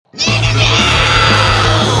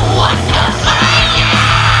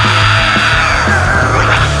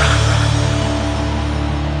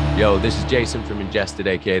Yo, this is Jason from Ingested,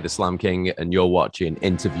 aka the Slam King, and you're watching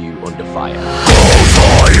Interview Under Fire.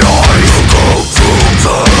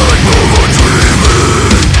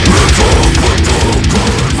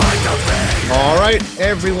 All right,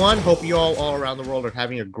 everyone. Hope you all around the world are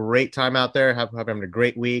having a great time out there. Having a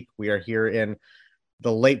great week. We are here in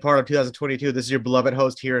the late part of 2022. This is your beloved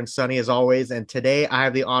host here in Sunny, as always. And today I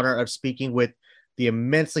have the honor of speaking with the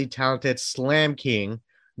immensely talented Slam King,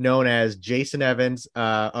 known as Jason Evans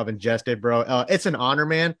of Ingested, bro. It's an honor,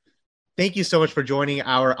 man. Thank you so much for joining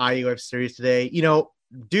our IUF series today. You know,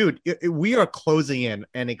 dude, we are closing in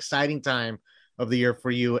an exciting time of the year for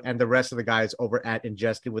you and the rest of the guys over at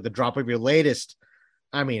Ingested with the drop of your latest,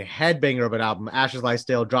 headbanger of an album. Ashes Lie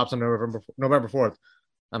Still drops on November 4th.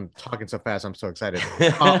 I'm talking so fast. I'm so excited.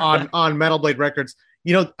 on Metal Blade Records.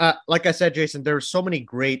 You know, like I said, Jason, there are so many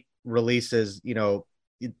great releases, you know,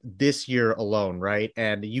 this year alone, right?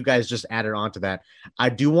 And you guys just added on to that. I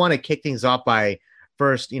do want to kick things off by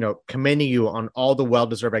first, you know, commending you on all the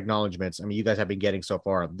well-deserved acknowledgments. I mean, you guys have been getting so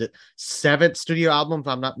far. The 7th studio album, if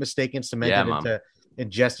I'm not mistaken, cemented into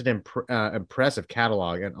Ingested impressive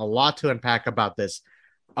catalog, and a lot to unpack about this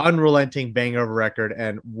unrelenting banger of a record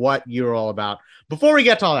and what you're all about. Before we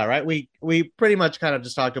get to all that, right? We pretty much kind of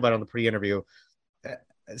just talked about on the pre-interview.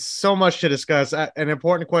 So much to discuss. An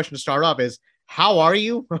important question to start off is, how are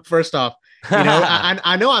you? First off, you know,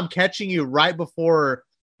 I know I'm catching you right before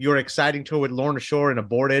your exciting tour with Lorna Shore and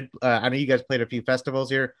Aborted. I know you guys played a few festivals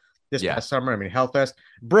here this past summer. I mean, Hellfest,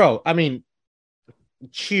 bro. I mean,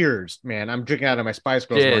 cheers, man. I'm drinking out of my Spice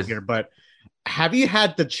Girls mug here, but have you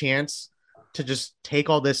had the chance to just take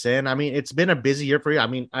all this in? I mean, it's been a busy year for you. I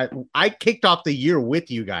mean, I kicked off the year with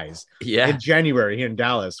you guys in January here in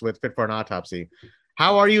Dallas with Fit for an Autopsy.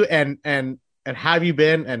 How are you? And how have you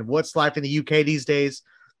been? And what's life in the UK these days?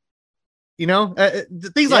 You know,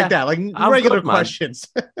 things like that, like regular questions.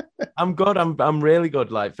 I'm good. I'm really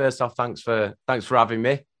good. Like, first off, thanks for having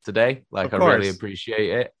me today. Like, I really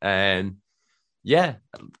appreciate it. And yeah,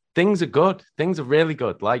 things are good. Things are really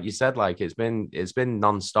good. Like you said, like it's been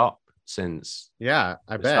nonstop since the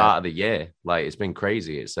start of the year. Like, it's been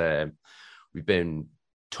crazy. It's we've been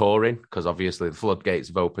touring because obviously the floodgates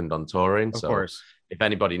have opened on touring. Of course. If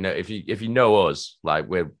anybody know, if you know us, like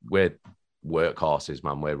we're workhorses,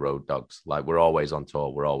 man. We're road dogs. Like, we're always on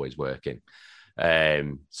tour. We're always working.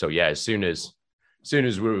 So yeah, as soon as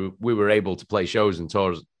we were able to play shows and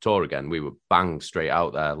tour again, we were bang straight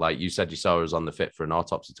out there. Like you said, you saw us on the Fit for an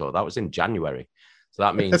Autopsy tour. That was in January. So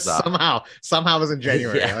that means that somehow it was in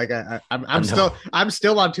January. Like I'm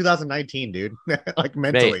still on 2019, dude. Like,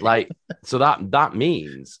 mentally. Mate, like, so that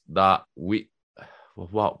means that we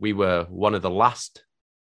were one of the last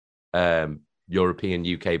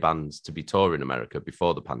European UK bands to be touring America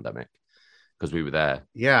before the pandemic, because we were there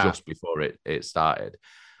just before it started,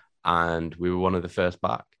 and we were one of the first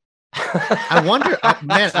back. I wonder,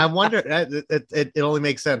 it only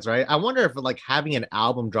makes sense, right? I wonder if, like, having an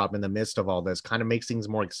album drop in the midst of all this kind of makes things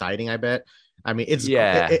more exciting. I bet. I mean, it's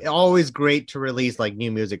always great to release like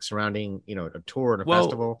new music surrounding, you know, a tour and a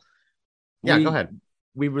festival. Yeah, go ahead.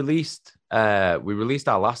 We released our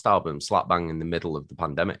last album slap bang in the middle of the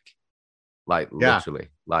pandemic. Like, literally,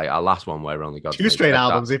 like our last one where only got 2 straight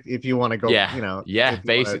albums. If you want to go, you know,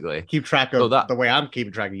 basically keep track of the way I'm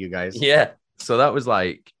keeping track of you guys. Yeah. So that was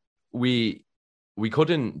like, we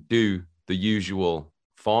couldn't do the usual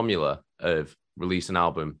formula of release an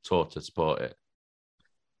album, tour to support it.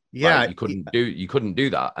 Yeah, like, you couldn't do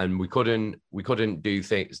that, and we couldn't do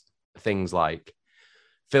things like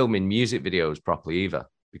filming music videos properly either,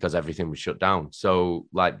 because everything was shut down. So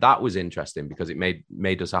like, that was interesting because it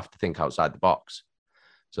made us have to think outside the box.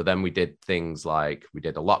 So then we did things like, we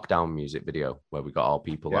did a lockdown music video where we got all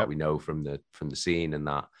people that we know from the scene and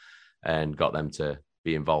that, and got them to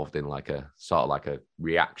be involved in like a sort of like a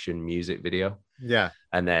reaction music video. Yeah.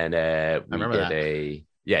 And then it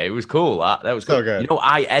was cool. That was so good. You know,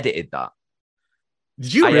 I edited that.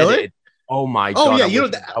 Did you really? Oh my god! Oh yeah, you know,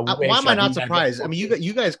 why am I not surprised? I mean,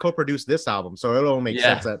 you guys co-produced this album, so it all makes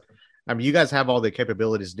sense that, I mean, you guys have all the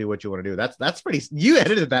capabilities to do what you want to do. That's pretty. You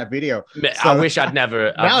edited that video. So, I wish I'd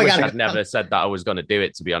never said that I was going to do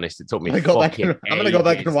it. To be honest, it took me. I'm gonna go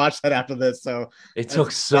back and watch that after this. So it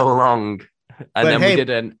took so long, and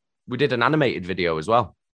then we did an animated video as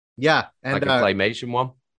well. Yeah, and like a claymation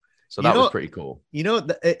one. So that was pretty cool. You know,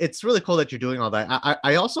 it's really cool that you're doing all that.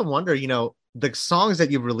 I also wonder, you know, the songs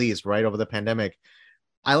that you've released right over the pandemic.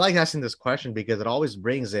 I like asking this question because it always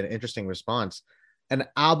brings an interesting response. An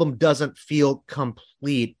album doesn't feel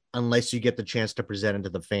complete unless you get the chance to present it to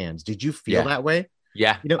the fans. Did you feel that way?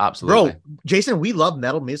 Yeah, you know, absolutely. Bro, Jason, we love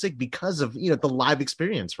metal music because of, you know, the live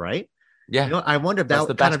experience, right? Yeah. You know, I wonder if That's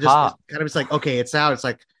that the kind best of just part. kind of it's like, okay, it's out. It's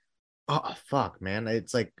like, oh fuck, man.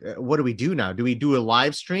 It's like, what do we do now? Do we do a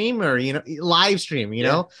live stream or live stream? You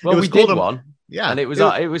know, Well, it was we cool did one. Yeah, And it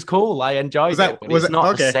was cool. I enjoyed it, but was it's it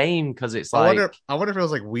not the okay? same because it's I like wonder if it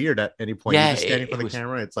was like weird at any point. yeah, You're just standing for the was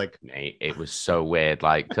camera. It's like mate, it was so weird.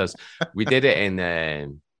 Like because we did it in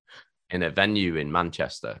a venue in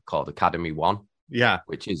Manchester called Academy One. Yeah,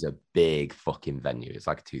 which is a big fucking venue. It's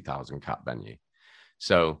like a 2,000 cap venue.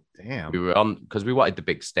 So damn, we were on because we wanted the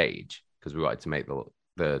big stage because we wanted to make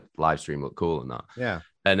the live stream look cool and that. Yeah,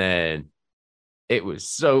 and then it was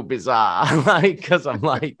so bizarre, like because I'm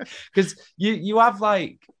like because you have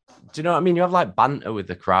like. Do you know what I mean? You have like banter with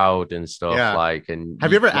the crowd and stuff. Yeah. Like, and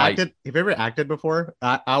have you ever acted? Have you ever acted before?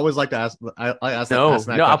 I always like to ask. I ask no, ask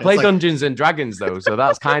that no. I question. play It's Dungeons and Dragons though, so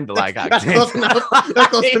that's kind of like acting. That's close enough. That's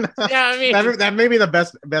close enough. Yeah, I mean, that may be the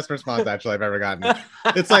best response actually I've ever gotten.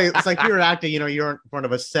 It's like you're acting. You know, you're in front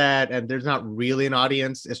of a set, and there's not really an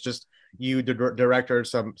audience. It's just you, the director,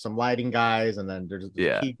 some lighting guys, and then there's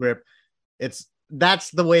key grip. That's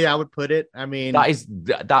the way I would put it. I mean,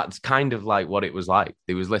 that's kind of like what it was like.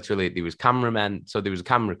 There was cameramen, so there was a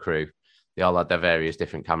camera crew. They all had their various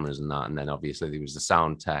different cameras and that, and then obviously there was the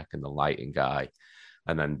sound tech and the lighting guy,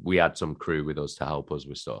 and then we had some crew with us to help us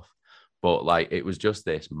with stuff. But like it was just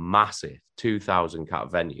this massive 2,000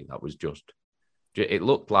 cap venue that was just. It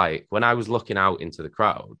looked like when I was looking out into the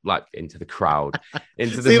crowd, into the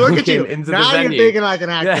See, look at you. Into now the you're venue. thinking like an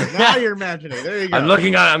actor. Now you're imagining. There you go.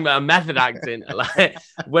 I'm method acting. Like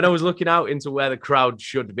when I was looking out into where the crowd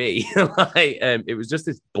should be, it was just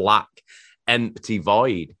this black, empty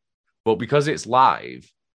void. But because it's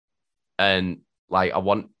live, and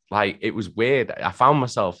it was weird. I found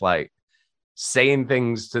myself like saying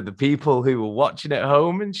things to the people who were watching at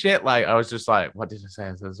home and shit. Like I was just like, what did I say?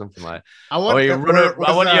 I said something like, I want you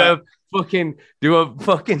to fucking do a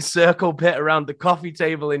fucking circle pit around the coffee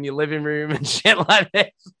table in your living room and shit like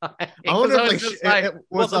this. I wonder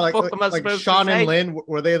if like Sean and Lynn,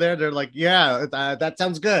 were they there? They're like, yeah, that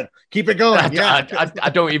sounds good. Keep it going. I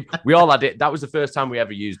don't even, we all had it. That was the first time we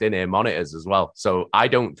ever used in-ear monitors as well. So I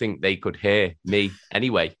don't think they could hear me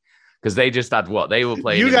anyway. Because they just had what they were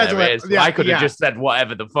playing. You guys were, I could have just said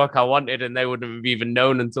whatever the fuck I wanted, and they wouldn't have even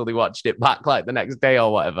known until they watched it back like the next day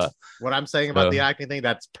or whatever. What I'm saying about the acting thing,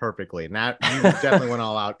 that's perfectly. Now you definitely went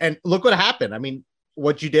all out, and look what happened. I mean,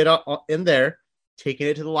 what you did in there, taking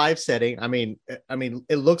it to the live setting. I mean,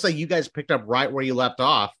 it looks like you guys picked up right where you left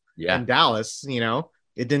off. Yeah. In Dallas, you know,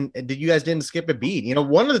 you guys didn't skip a beat. You know,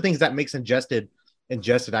 one of the things that makes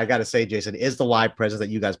Ingested, I gotta say, Jason, is the live presence that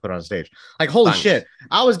you guys put on stage. Like, holy shit,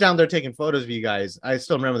 I was down there taking photos of you guys. I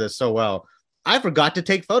still remember this so well. I forgot to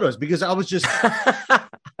take photos because I was just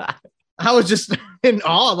in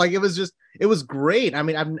awe. Like, it was great. I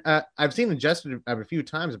mean, I've seen Ingested a few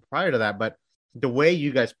times prior to that, but the way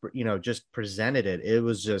you guys just presented it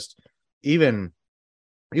was just even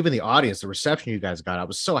the audience, the reception you guys got. I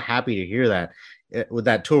was so happy to hear that. With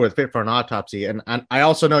that tour with Fit for an Autopsy, and I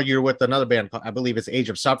also know you're with another band. I believe it's Age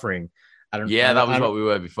of Suffering. That was what we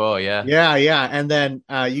were before. Yeah. And then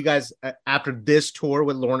you guys after this tour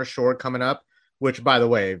with Lorna Shore coming up, which by the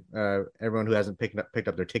way, everyone who hasn't picked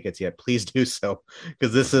up their tickets yet, please do so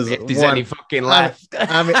because this is if there's any fucking left.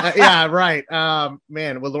 I mean, yeah, right.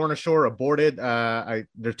 Man, with Lorna Shore, Aborted.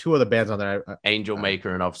 There's two other bands on there. Angel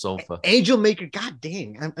Maker and Of Sulfur. Angel Maker. God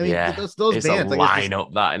dang. I mean, those it's bands. A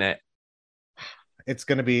lineup that in it. It's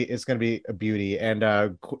gonna be a beauty and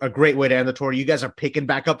a great way to end the tour. You guys are picking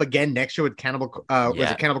back up again next year with Cannibal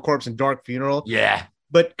Corpse and Dark Funeral. Yeah.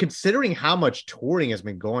 But considering how much touring has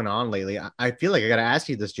been going on lately, I feel like I got to ask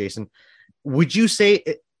you this, Jason. Would you say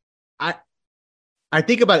I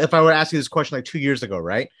think about if I were to ask you this question like 2 years ago,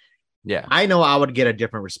 right? Yeah. I know I would get a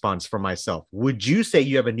different response from myself. Would you say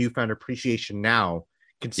you have a newfound appreciation now,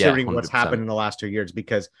 considering what's happened in the last 2 years?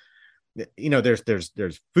 Because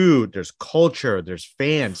there's food, there's culture, there's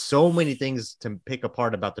fans, so many things to pick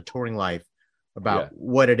apart about the touring life, about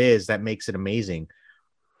what it is that makes it amazing.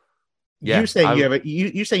 You say you have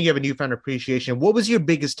a newfound appreciation. What was your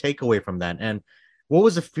biggest takeaway from that? And what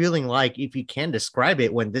was the feeling like, if you can describe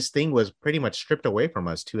it, when this thing was pretty much stripped away from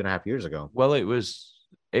us 2.5 years ago? Well, it was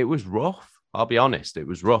rough. I'll be honest. It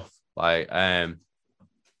was rough. Like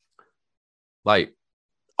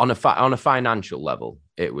on a financial level,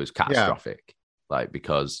 it was catastrophic. Like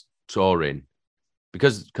because touring,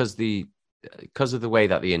 because of the way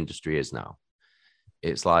that the industry is now,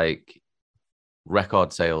 it's like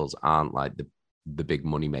record sales aren't like the big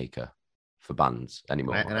money maker for bands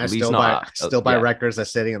anymore. And I still buy records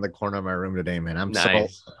that's sitting in the corner of my room today, man.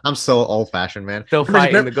 I'm so old fashioned, man. Still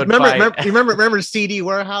fighting the good fight. Remember CD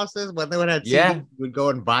warehouses when they would have CD, you would go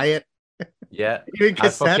and buy it. Yeah, Even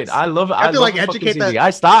cassettes. I love it. I feel like educate that. I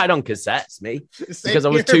started on cassettes, me, because I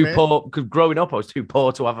was too man. poor. Because growing up, I was too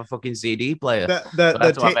poor to have a fucking CD player.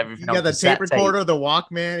 The tape recorder, the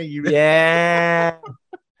Walkman. Yeah,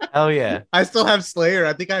 hell yeah. I still have Slayer.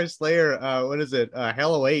 I think I have Slayer. What is it?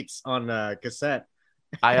 Hell Awaits on cassette.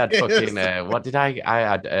 I had fucking what did I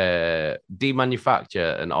had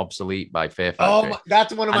Demanufacture and Obsolete by Fear Factory.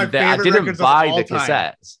 That's one of my favorite. I didn't records buy of all the time.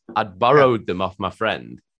 cassettes. I'd borrowed them off my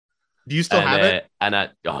friend. Do you still have it? And no,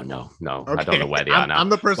 okay. I don't know where they are now. I'm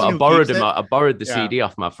the person who I borrowed them. I borrowed the CD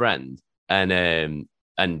off my friend and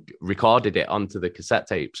recorded it onto the cassette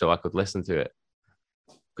tape so I could listen to it.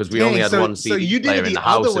 Because we only had one CD player in the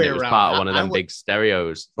house, and it was part of one of them big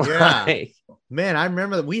stereos. Yeah, man, I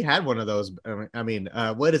remember that we had one of those. I mean,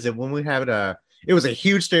 what is it? When we had it was a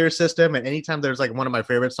huge stereo system, and anytime there's like one of my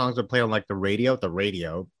favorite songs would play on like the radio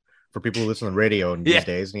for people who listen to the radio these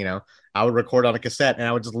days, I would record on a cassette, and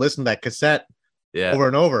I would just listen to that cassette over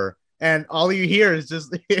and over, and all you hear is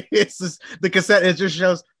just it's just the cassette. It just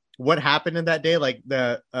shows what happened in that day, like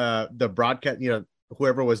the broadcast,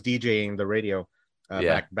 whoever was DJing the radio.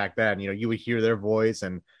 Back then, you would hear their voice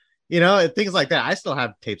and things like that. I still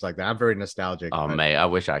have tapes like that. I'm very nostalgic. Oh, mate, I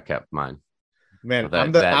wish I kept mine. Man,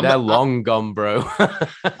 they're long gone, bro.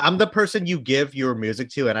 I'm the person you give your music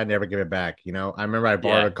to, and I never give it back. I remember I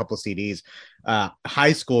borrowed a couple of CDs,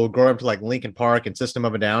 high school, growing up to like Linkin Park and System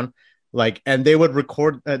of a Down, and they would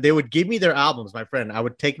record. They would give me their albums. My friend, I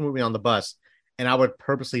would take them with me on the bus, and I would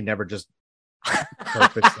purposely never just.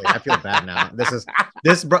 Purposely, I feel bad now. This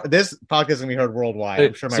podcast is gonna be heard worldwide.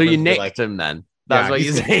 I'm sure. So you nicked him then. That's what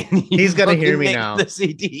you're saying. He's gonna hear me now. The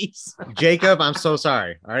CDs, Jacob. I'm so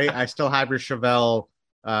sorry. All right, I still have your Chevelle.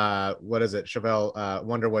 What is it? Chevelle.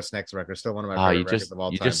 Wonder What's Next record. Still one of my favorite records of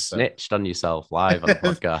all time. You just snitched on yourself live on the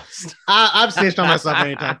podcast. I've snitched on myself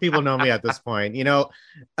anytime. People know me at this point.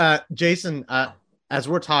 Jason. As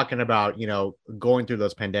we're talking about, going through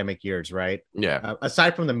those pandemic years, right? Yeah.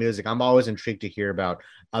 Aside from the music, I'm always intrigued to hear about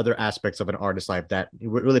other aspects of an artist's life that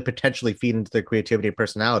really potentially feed into their creativity and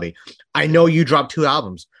personality. I know you dropped 2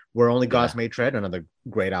 albums, Where Only Gods May Tread, another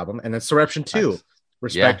great album, and then Surreption 2,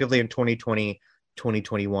 respectively in 2020,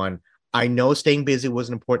 2021. I know staying busy was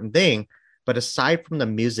an important thing, but aside from the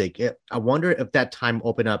music, I wonder if that time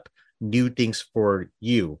opened up new things for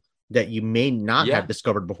you that you may not have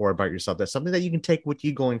discovered before about yourself. That's something that you can take with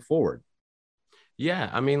you going forward. Yeah.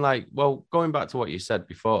 I mean, going back to what you said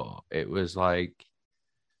before, it was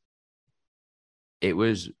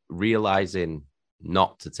realizing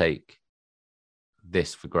not to take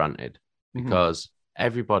this for granted because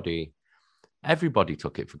everybody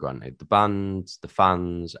took it for granted. The bands, the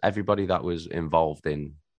fans, everybody that was involved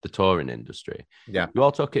in the touring industry. Yeah. You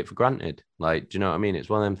all took it for granted. Do you know what I mean? It's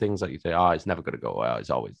one of them things that you say, it's never going to go away. It's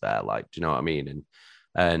always there. Do you know what I mean?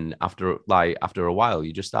 And after a while,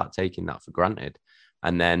 you just start taking that for granted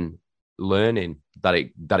and then learning that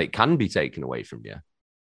it can be taken away from you.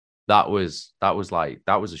 That was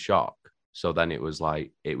a shock. So then it was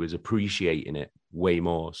appreciating it way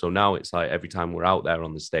more. So now it's every time we're out there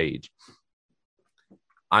on the stage,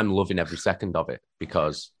 I'm loving every second of it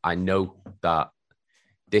because I know that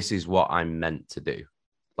this is what I'm meant to do.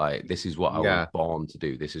 This is what I was born to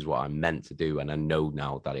do. This is what I'm meant to do. And I know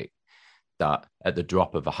now that at the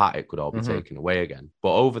drop of a hat, it could all be taken away again.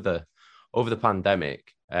 But over the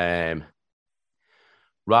pandemic,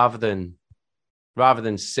 rather than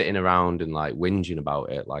sitting around and whinging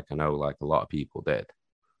about it, I know a lot of people did,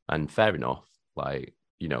 and fair enough,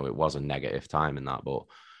 it was a negative time in that, but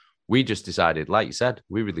we just decided, like you said,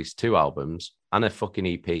 we released 2 albums and a fucking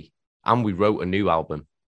EP, and we wrote a new album,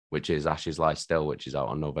 which is Ashes Lie Still, which is out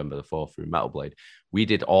on November the 4th through Metal Blade. We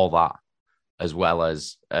did all that as well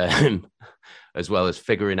as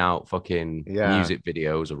figuring out fucking music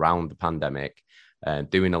videos around the pandemic and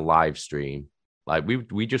doing a live stream.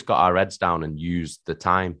 We just got our heads down and used the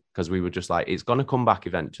time because we were just it's going to come back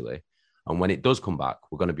eventually. And when it does come back,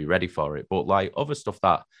 we're going to be ready for it. But other stuff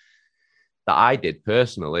that I did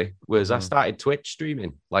personally was I started Twitch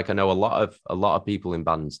streaming. I know a lot of people in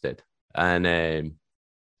bands did. And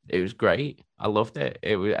it was great. I loved it.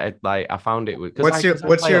 It was I found it was. What's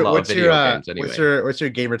your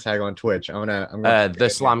gamer tag on Twitch? I'm the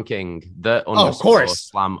Slam King. Of course,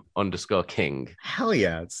 Slam_King. Hell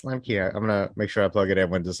yeah, it's Slam King. I'm gonna make sure I plug it in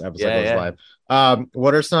when this episode goes live.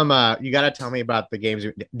 What are some? You gotta tell me about the games.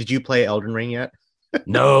 Did you play Elden Ring yet?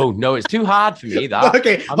 No, it's too hard for me. That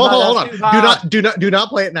okay. Hold on. Do not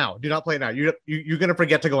play it now. Do not play it now. You're gonna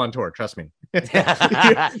forget to go on tour. Trust me.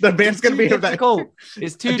 The band's gonna be difficult.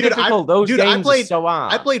 It's too difficult. Those games are so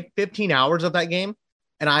hard. I played 15 hours of that game,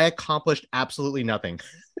 and I accomplished absolutely nothing.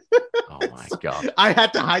 Oh my God. I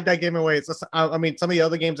had to hide that game away. It's just, I mean, some of the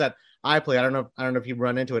other games that I play, I don't know if you've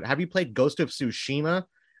run into it. Have you played Ghost of Tsushima?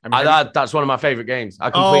 I mean, that's one of my favorite games. I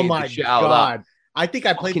oh completed my the shit out of that. I think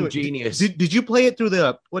I played through it. Genius. Did you play it through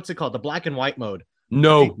the, what's it called? The black and white mode?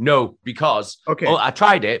 No, because okay, I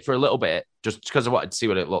tried it for a little bit just because I wanted to see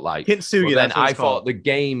what it looked like. Kintsugi, then I thought the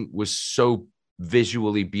game was so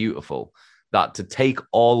visually beautiful that to take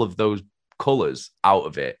all of those colors out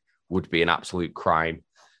of it would be an absolute crime.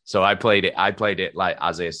 So I played it like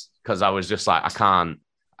as is, because I was just like, I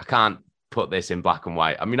can't put this in black and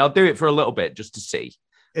white. I mean, I'll do it for a little bit just to see,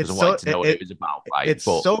 because I wanted to know what it was about. Right?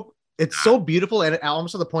 It's so beautiful, and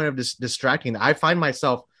almost to the point of distracting. I find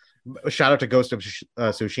myself, shout out to Ghost of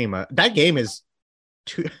Tsushima. That game is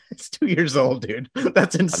 2 years old, dude.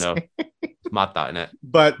 That's insane. I know. It's mad that, isn't it?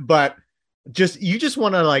 But you just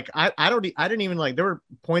want to like, I didn't even like, there were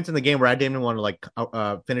points in the game where I didn't even want to like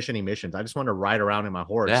finish any missions. I just wanted to ride around in my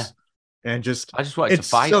horse. Yeah. And I just wanted to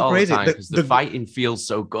fight all the time, because the fighting feels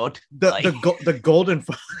so good. The golden,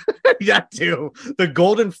 yeah, too. The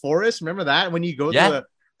golden forest. Remember that when you go to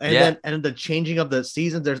then the changing of the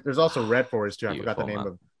seasons. There's also Red Forest too. I forgot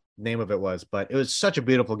the name of it was, but it was such a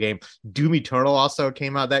beautiful game. Doom Eternal also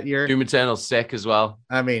came out that year. Doom Eternal's sick as well.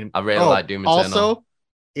 I mean, I really like Doom Eternal. Also,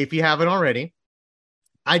 if you haven't already,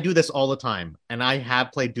 I do this all the time, and I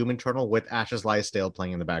have played Doom Eternal with Ashes Lie Stale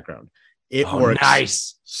playing in the background. It works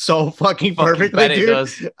nice, so fucking perfectly, dude.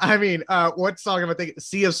 I mean, what song am I thinking?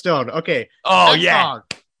 Sea of Stone. Okay. Oh,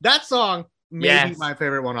 that song may be my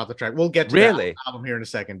favorite one off the track. We'll get to that album here in a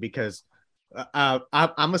second, because I'm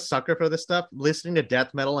a sucker for this stuff. Listening to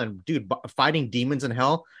death metal and fighting demons in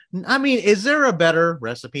hell. I mean, is there a better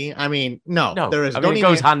recipe? I mean, no, there is. It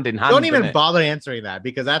goes hand in hand. Don't even bother answering that,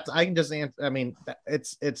 because I can just answer. I mean,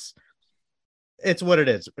 it's what it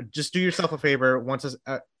is. Just do yourself a favor. Once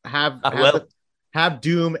have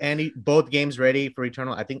Doom and both games ready for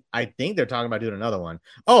Eternal. I think they're talking about doing another one.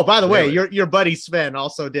 Oh, by the way, your buddy Sven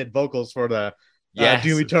also did vocals for the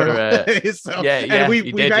Doom Eternal.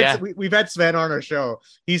 We've had Sven on our show.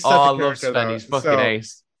 He's such a character. Sven. He's fucking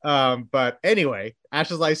ace. But anyway,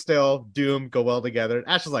 Ashes Lie Still, Doom go well together.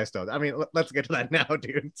 Ashes Lie Still. I mean, let's get to that now,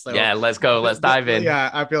 dude. So yeah, let's go. Let's dive in. Yeah,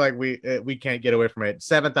 I feel like we can't get away from it.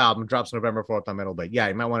 7th album drops November 4th on Metal Blade. Yeah,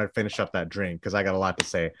 you might want to finish up that drink, because I got a lot to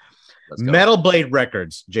say. Metal Blade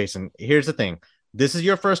Records, Jason. Here's the thing. This is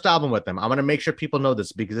your first album with them. I'm going to make sure people know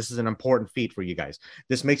this, because this is an important feat for you guys.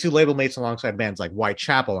 This makes you label mates alongside bands like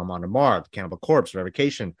Whitechapel, Amon Amarth, Cannibal Corpse,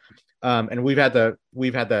 Revocation. And we've had the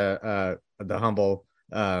humble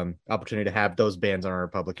opportunity to have those bands on our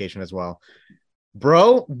publication as well.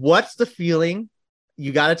 Bro, what's the feeling?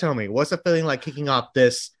 You got to tell me. What's the feeling like kicking off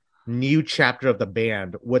this new chapter of the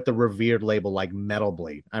band with the revered label like Metal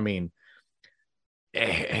Blade? I mean,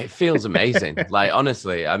 it feels amazing. Like,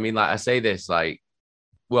 honestly, I mean, like, I say this, like,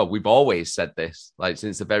 well, we've always said this, like,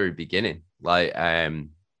 since the very beginning. Like,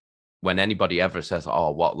 when anybody ever says,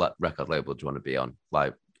 oh, what record label do you want to be on?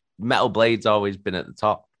 Like, Metal Blade's always been at the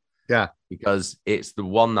top. Yeah. Because it's the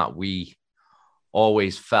one that we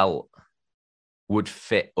always felt would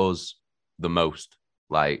fit us the most.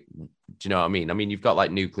 Like, do you know what I mean? I mean, you've got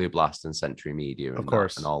like Nuclear Blast and Century Media, of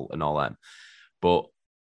course, and all them. But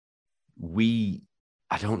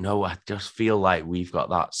I don't know. I just feel like we've got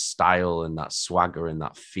that style and that swagger and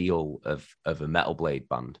that feel of a Metal Blade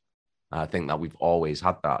band. I think that we've always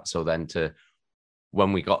had that. So then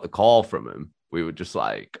when we got the call from him, we were just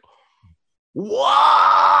like, what?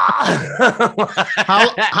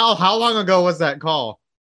 how long ago was that call?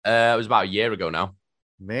 It was about a year ago now.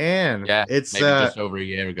 Man, yeah, it's maybe just over a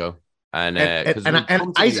year ago. And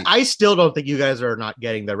I still don't think you guys are not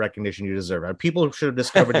getting the recognition you deserve. People should have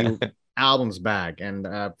discovered you albums back, and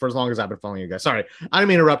for as long as I've been following you guys. Sorry, I didn't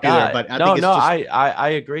mean to interrupt you there, but I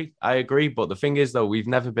agree. But the thing is, though, we've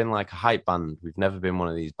never been like a hype band. We've never been one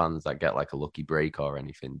of these bands that get like a lucky break or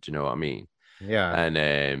anything. Do you know what I mean? Yeah.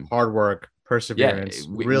 And hard work, perseverance,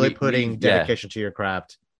 really putting dedication to your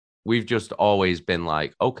craft. We've just always been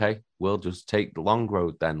like, okay, we'll just take the long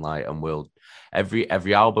road then, like, and we'll every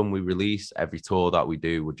album we release, every tour that we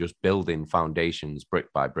do, we're just building foundations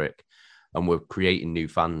brick by brick, and we're creating new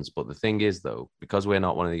fans. But the thing is, though, because we're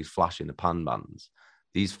not one of these flash in the pan bands,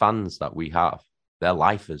 these fans that we have, they're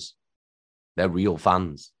lifers. They're real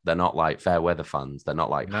fans. They're not like fair weather fans. They're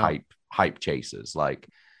not like hype chasers. Like,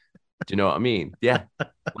 do you know what I mean? Yeah,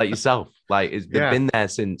 like yourself. Like, they've been there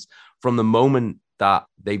from the moment that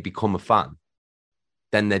they become a fan,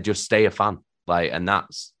 then they just stay a fan. Like, and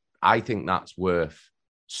I think that's worth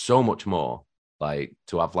so much more. Like,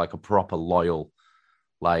 to have like a proper loyal,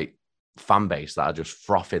 like, fan base that are just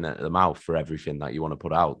frothing at the mouth for everything that you want to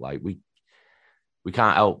put out. Like we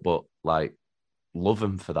can't help but like love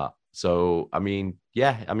them for that. So I mean,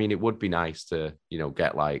 yeah, I mean, it would be nice to, you know,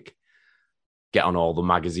 get on all the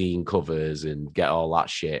magazine covers and get all that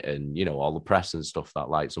shit and, you know, all the press and stuff that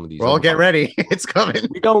like some of these. Well, get ready. It's coming.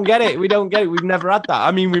 We don't get it. We've never had that.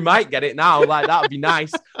 I mean, we might get it now. Like, that would be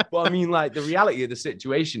nice. But I mean, like, the reality of the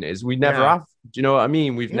situation is we never have. Do you know what I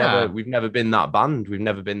mean? We've never been that band. We've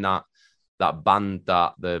never been that band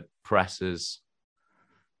that the press has,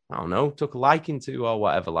 I don't know, took a liking to or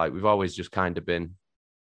whatever. Like, we've always just kind of been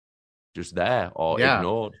just there or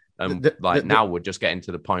ignored. And now we're just getting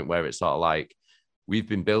to the point where it's sort of like, we've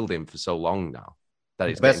been building for so long now that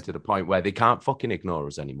it's getting to the point where they can't fucking ignore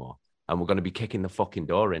us anymore. And we're going to be kicking the fucking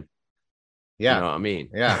door in. Yeah. You know what I mean?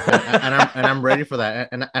 Yeah. and I'm ready for that.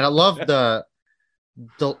 And I love the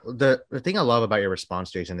thing I love about your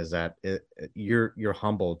response, Jason, is that you're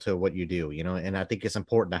humble to what you do, you know, and I think it's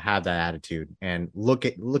important to have that attitude and look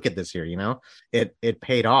at this here, you know, it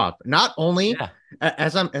paid off. Not only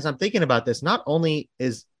as I'm thinking about this, not only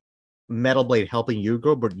is Metal Blade helping you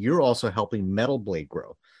grow, but you're also helping Metal Blade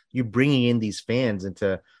grow. You bringing in these fans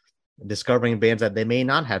into discovering bands that they may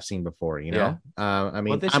not have seen before, you know. I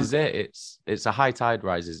mean, this is it. It's a high tide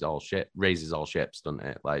raises all ships, doesn't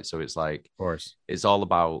it? Like, so it's like, of course, it's all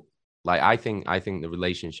about, like, I think the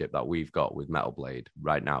relationship that we've got with Metal Blade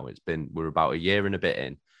right now, we're about a year and a bit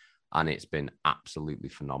in, and it's been absolutely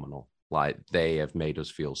phenomenal. Like, they have made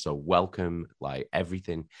us feel so welcome. Like,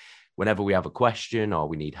 everything, whenever we have a question or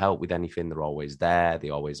we need help with anything, they're always there. They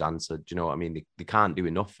always answer. Do you know what I mean? They can't do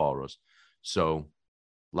enough for us. So,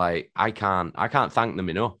 like, I can't thank them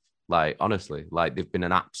enough. Like, honestly, like, they've been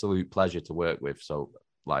an absolute pleasure to work with. So,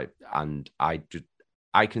 like, and I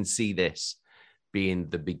can see this being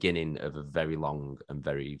the beginning of a very long and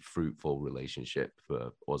very fruitful relationship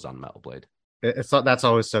for us and Metal Blade. That's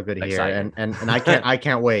always so good to hear, and I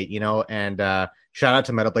can't wait, you know. And shout out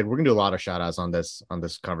to Metal Blade. We're gonna do a lot of shout outs on this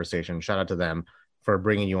conversation. Shout out to them for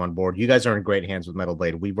bringing you on board. You guys are in great hands with Metal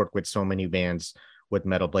Blade. We work with so many bands with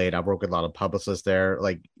Metal Blade. I've worked with a lot of publicists there.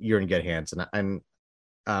 Like, you're in good hands, and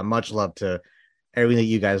much love to everything that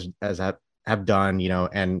you guys have done, you know.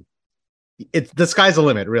 And it's the sky's the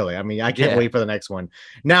limit, really. I mean, I can't wait for the next one.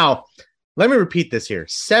 Now, let me repeat this here.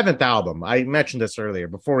 7th album. I mentioned this earlier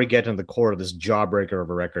before we get into the core of this jawbreaker of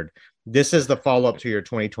a record. This is the follow-up to your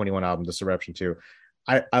 2021 album, Disruption 2.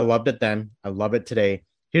 I loved it then. I love it today.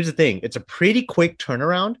 Here's the thing. It's a pretty quick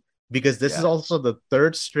turnaround because this is also the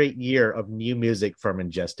 3rd straight year of new music from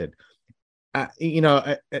Ingested. You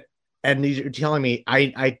know, and you're telling me,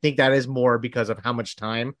 I think that is more because of how much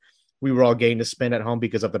time we were all getting to spend at home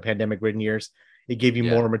because of the pandemic-ridden years. It gave you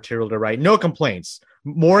more material to write. No complaints.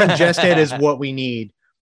 More Ingested is what we need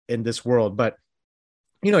in this world. But,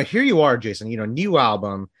 you know, here you are, Jason, you know, new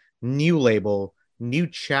album, new label, new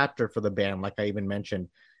chapter for the band, like I even mentioned.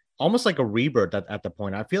 Almost like a rebirth at the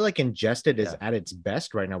point. I feel like Ingested is at its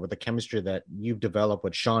best right now with the chemistry that you've developed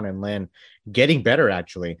with Sean and Lynn, getting better,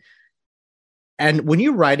 actually. And when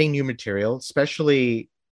you're writing new material, especially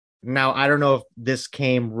now, I don't know if this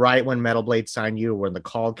came right when Metal Blade signed you or when the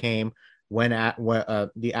call came, when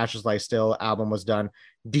the Ashes Lie Still album was done.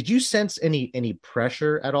 Did you sense any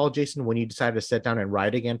pressure at all, Jason, when you decided to sit down and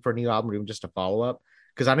write again for a new album or even just a follow-up?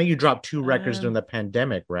 Because I know you dropped 2 records during the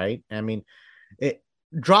pandemic, right? I mean,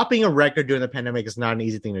 dropping a record during the pandemic is not an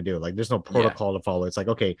easy thing to do. Like, there's no protocol to follow. It's like,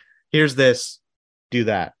 okay, here's this, do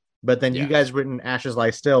that. But then you guys written Ashes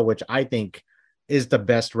Lie Still, which I think is the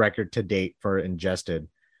best record to date for Ingested.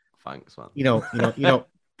 Thanks, man. You know,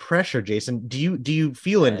 pressure, Jason. Do you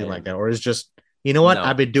feel anything like that, or is just, you know what, no.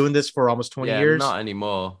 I've been doing this for almost 20 years? Not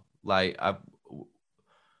anymore. Like, I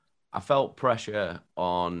felt pressure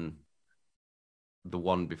on the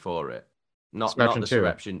one before it, not the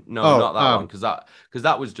Disruption. No, not that one, because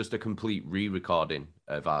that was just a complete re-recording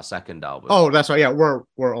of our second album. Oh, that's right. Yeah, we're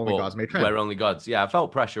only gods may trend. We're only gods. Yeah, I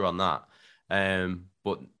felt pressure on that,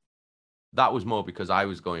 but that was more because I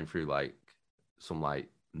was going through like some like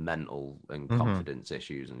mental and confidence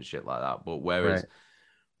issues and shit like that. But whereas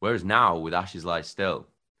now with Ashes Lie Still,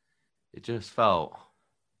 it just felt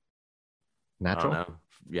natural. I don't know.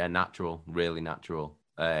 Yeah, natural, really natural.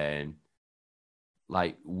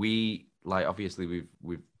 Obviously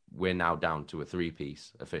we're now down to a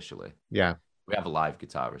 3-piece officially. Yeah, we have a live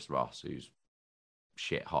guitarist, Ross, who's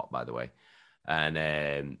shit hot, by the way,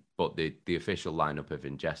 and but the official lineup of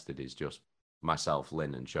Ingested is just myself,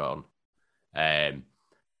 Lynn, and Sean.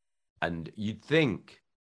 And you'd think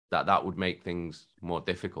that would make things more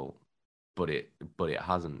difficult, but it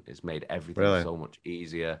hasn't. It's made everything so much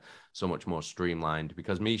easier, so much more streamlined,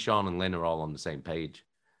 because me, Sean, and Lynn are all on the same page.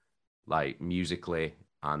 like musically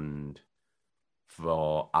and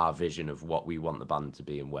for our vision of what we want the band to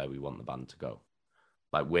be and where we want the band to go.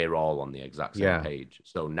 Like we're all on the exact same page.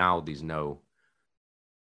 So now there's no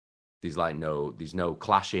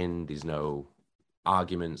clashing, there's no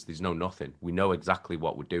arguments, there's no nothing. We know exactly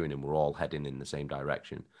what we're doing and we're all heading in the same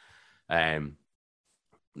direction.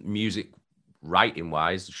 Music writing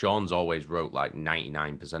wise, Sean's always wrote like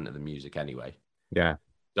 99% of the music anyway. Yeah.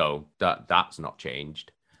 So that's not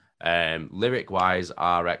changed. Lyric wise,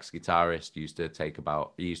 our ex-guitarist used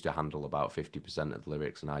to handle about 50% of the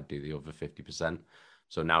lyrics and I'd do the other 50%.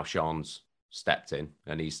 So now Sean's stepped in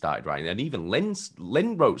and he started writing. And even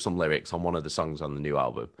Lynn wrote some lyrics on one of the songs on the new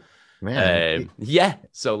album. Man. Yeah.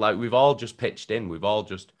 So like we've all just pitched in. We've all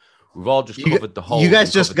just covered the whole. You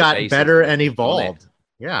guys just got better and evolved.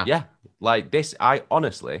 Yeah. Yeah. Like this,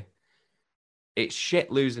 it's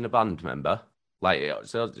shit losing a band member. Like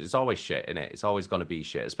it's always shit, isn't it? It's always going to be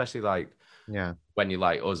shit, especially like when you're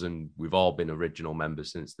like us and we've all been original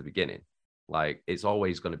members since the beginning. Like it's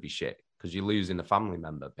always going to be shit because you're losing a family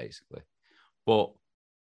member basically. But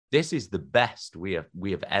this is the best we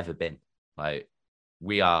have ever been. Like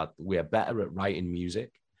we are better at writing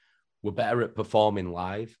music. We're better at performing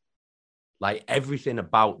live. Like everything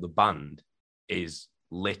about the band is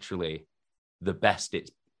literally the best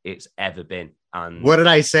it's ever been. And what did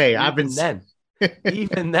I say?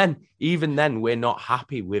 even then, we're not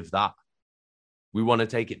happy with that. We want to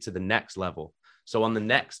take it to the next level. So on the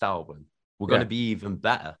next album, we're going to be even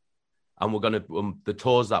better. And we're going to, the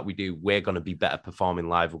tours that we do, we're going to be better performing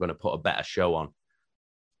live. We're going to put a better show on.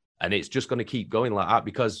 And it's just going to keep going like that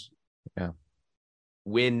because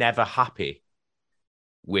we're never happy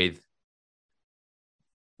with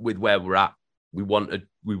where we're at. We want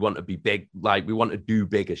to be big. Like we want to do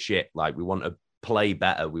bigger shit. Like we want to play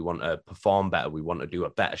better. We want to perform better. We want to do a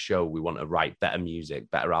better show. We want to write better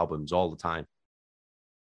music, better albums all the time.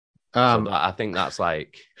 So I think that's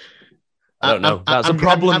like, I don't know. That's a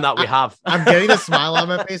problem that we have. I'm getting a smile on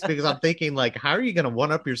my face because I'm thinking like, how are you going to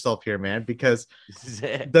one up yourself here, man? Because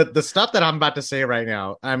the stuff that I'm about to say right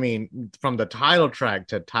now, I mean, from the title track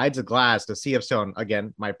to Tides of Glass to Sea of Stone,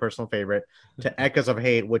 again, my personal favorite, to Echoes of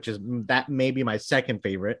Hate, which is that may be my second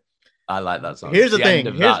favorite. I like that song. Here's the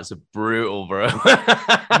thing. That's a brutal, bro.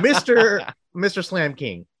 Mr. Slam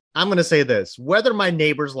King. I'm going to say this, whether my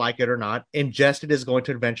neighbors like it or not, Ingested is going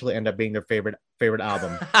to eventually end up being their favorite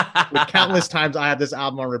album. With countless times I have this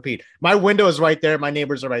album on repeat. My window is right there. My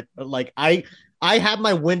neighbors are right. Like I have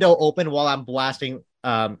my window open while I'm blasting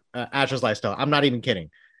Ashes Lie Still. I'm not even kidding.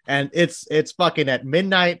 And it's fucking at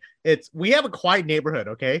midnight. We have a quiet neighborhood.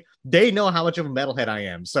 Okay. They know how much of a metalhead I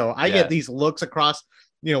am. So I get these looks across,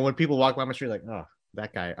 when people walk by my street, like, oh,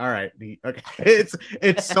 that guy. All right. Okay.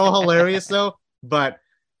 It's so hilarious though. But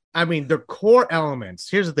I mean, the core elements.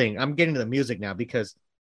 Here's the thing. I'm getting to the music now because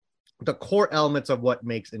the core elements of what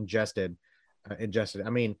makes Ingested. I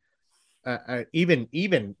mean, even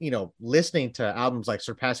listening to albums like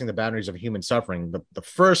Surpassing the Boundaries of Human Suffering, the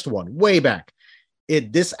first one way back.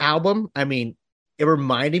 This album, I mean, it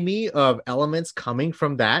reminded me of elements coming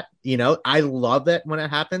from that. I love that when it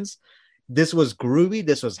happens. This was groovy.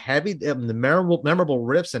 This was heavy. The memorable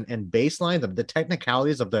riffs and bass lines, the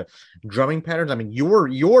technicalities of the drumming patterns. I mean,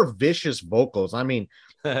 your vicious vocals. I mean,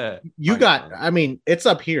 it's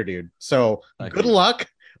up here, dude. So good luck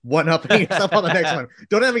one-upping yourself on the next one.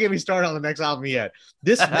 Don't ever get me started on the next album yet.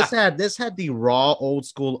 This had the raw old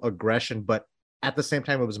school aggression, but at the same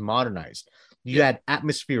time, it was modernized. You had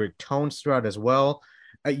atmospheric tones throughout as well.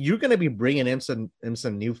 You're going to be bringing in some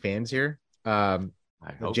new fans here.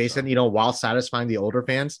 Jason, so. While satisfying the older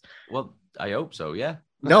fans. Well, I hope so. Yeah.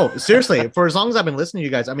 No, seriously. For as long as I've been listening to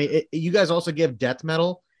you guys, I mean, you guys also give death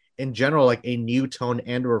metal in general like a new tone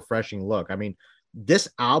and a refreshing look. I mean, this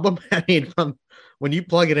album, from when you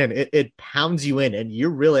plug it in, it pounds you in, and you're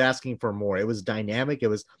really asking for more. It was dynamic. It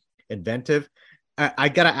was inventive. I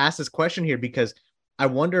gotta ask this question here because I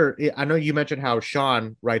wonder. I know you mentioned how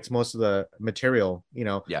Sean writes most of the material.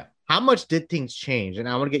 Yeah. How much did things change? And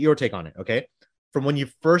I want to get your take on it. Okay. From when you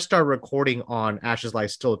first started recording on Ashes Lie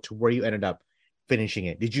Still to where you ended up finishing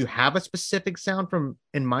it, did you have a specific sound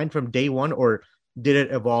in mind from day one, or did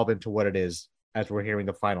it evolve into what it is as we're hearing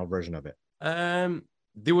the final version of it?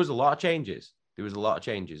 There was a lot of changes.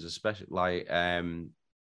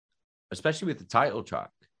 Especially with the title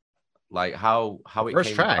track, like how it first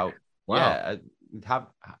came track. About. Wow. Yeah,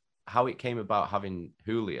 how it came about having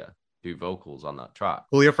Julia do vocals on that track.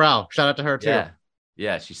 Julia Frau, shout out to her too.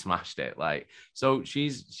 Yeah, she smashed it. Like, so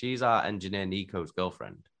she's our engineer Nico's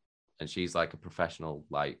girlfriend, and she's like a professional,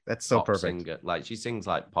 like, that's so pop perfect. Singer. Like, she sings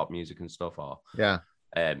like pop music and stuff, or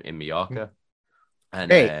in Mallorca.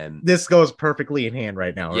 And hey, this goes perfectly in hand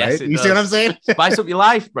right now, yes, right? You see what I'm saying? Spice up your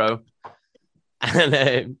life, bro.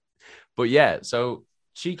 And but yeah, so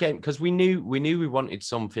she came because we knew we wanted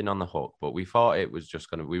something on the hook, but we thought it was just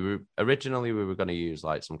gonna. We were gonna use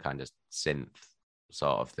like some kind of synth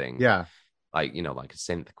sort of thing. Yeah, like like a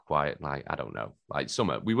synth quiet, like I don't know, like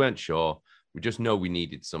summer. We weren't sure. We just know we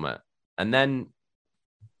needed summer, and then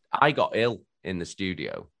I got ill in the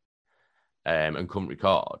studio, and couldn't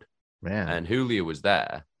record. Man, and Julia was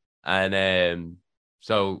there, and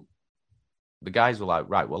so the guys were like,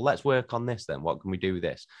 right, well, let's work on this then. What can we do with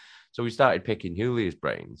this? So we started picking Julia's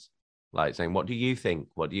brains, like saying, what do you think?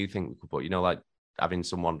 What do you think we could put? Like having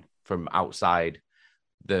someone from outside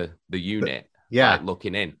the unit, like,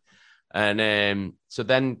 looking in. And so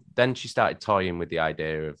then she started toying with the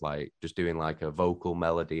idea of like just doing like a vocal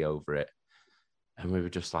melody over it. And we were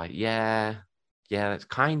just like, yeah, that's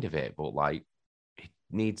kind of it, but like it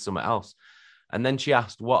needs something else. And then she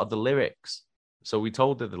asked, what are the lyrics? So we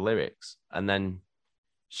told her the lyrics, and then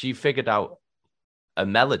she figured out a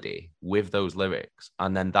melody with those lyrics,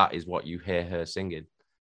 and then that is what you hear her singing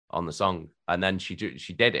on the song. And then she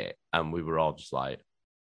did it, and we were all just like,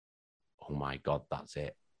 "Oh my god, that's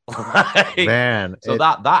it!" Man, so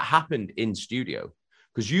that happened in studio,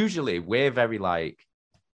 because usually we're very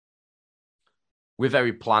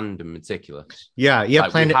planned and meticulous. Yeah, like,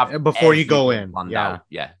 planned it before you go in. Out.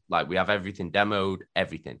 Yeah, like we have everything demoed,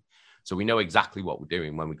 everything. So we know exactly what we're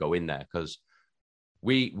doing when we go in there, because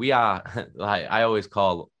we are, like, I always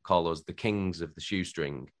call us the kings of the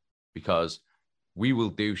shoestring, because we will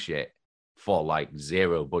do shit for like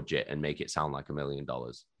zero budget and make it sound like $1 million,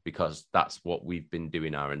 because that's what we've been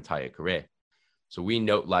doing our entire career. So we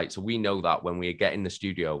know that when we get in the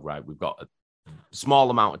studio, right, we've got a small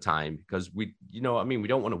amount of time, because we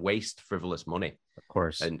don't want to waste frivolous money, of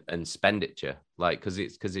course, and spend it to, like, because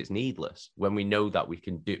it's needless, when we know that we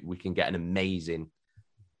can get an amazing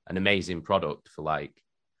product for like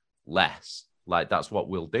less. Like, that's what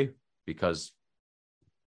we'll do, because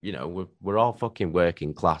we're all fucking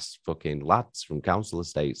working class fucking lads from council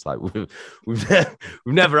estates. Like, we've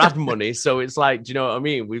never had money, so it's like, do you know what I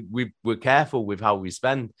mean? We're careful with how we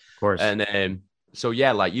spend, of course. And so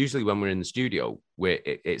yeah, like usually when we're in the studio,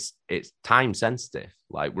 it's time sensitive.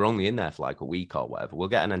 Like, we're only in there for like a week or whatever. We'll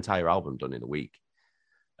get an entire album done in a week.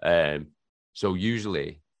 So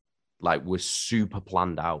usually, like, we're super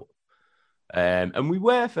planned out. And we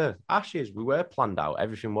were for Ashes, we were planned out.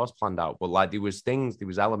 Everything was planned out, but like there was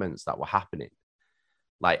elements that were happening,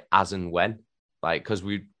 like as and when, like because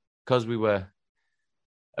we were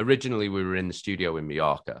originally we were in the studio in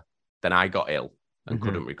Mallorca. Then I got ill and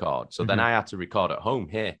couldn't record, so then I had to record at home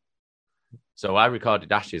here. So I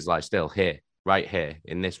recorded Ashes like still here, right here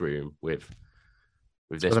in this room with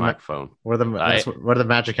this microphone. Where the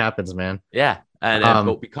magic happens, man. Yeah, and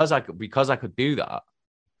but because I could do that,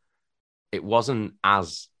 it wasn't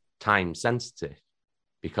as time sensitive,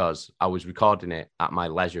 because I was recording it at my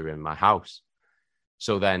leisure in my house.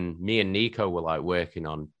 So then me and Nico were like working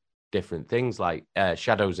on different things, like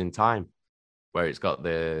Shadows in Time, where it's got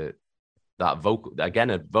that vocal,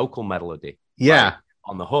 again, a vocal melody. Yeah. Like,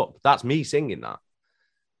 on the hook. That's me singing that.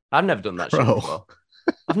 I've never done that shit before.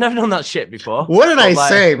 I've never done that shit before. What did I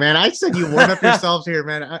say, man? I said you warm up yourselves here,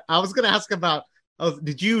 man. I was going to ask about,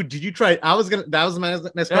 did you try? That was my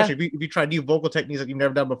next question. If you tried new vocal techniques that you've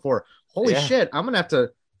never done before, holy shit!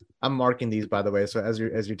 I'm marking these, by the way. So as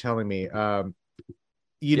you're telling me,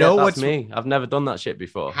 what's me? I've never done that shit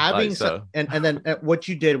before. Having and then what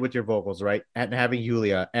you did with your vocals, right? And having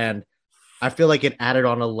Julia, and I feel like it added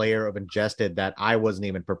on a layer of Ingested that I wasn't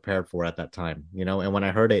even prepared for at that time, And when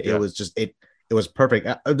I heard it, it was just it was perfect.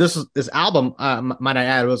 This album, might I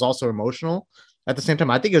add, it was also emotional. At the same time,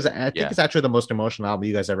 I think it's actually the most emotional album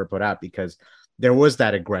you guys ever put out, because there was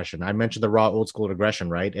that aggression. I mentioned the raw old school aggression,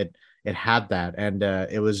 right? It had that, and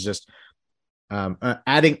it was just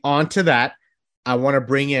adding on to that. I want to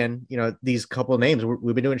bring in, these couple of names.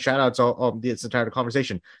 We've been doing shout outs all this entire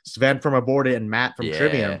conversation. Sven from Aborted and Matt from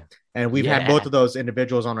Trivium, and we've had both of those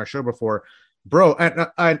individuals on our show before, bro.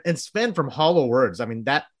 And Sven from Hollow Words. I mean,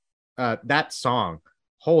 that song,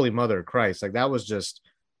 holy mother of Christ, like that was just.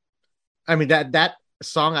 I mean, that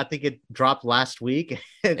song, I think it dropped last week.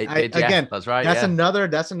 Again, that's right.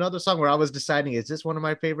 That's another song where I was deciding, is this one of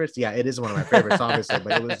my favorites? Yeah, it is one of my favorites, obviously.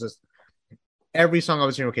 But it was just every song I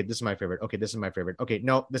was hearing. Okay, this is my favorite. Okay, this is my favorite. Okay,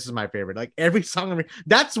 no, this is my favorite. Like every song.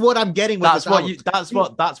 That's what I'm getting. That's what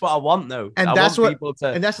I want, though. And that's what people to.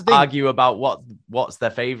 And that's the thing. Argue about what's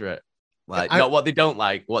their favorite. Like, not what they don't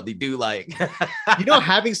like, what they do like.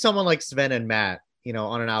 Having someone like Sven and Matt,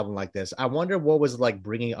 on an album like this. I wonder what was like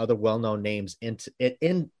bringing other well-known names into it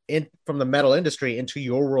in from the metal industry into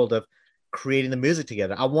your world of creating the music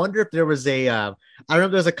together. I wonder if there was I don't know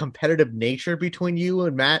if there's a competitive nature between you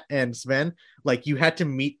and Matt and Sven. Like you had to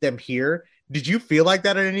meet them here. Did you feel like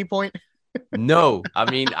that at any point? No, I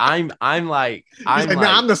mean, I'm like, no,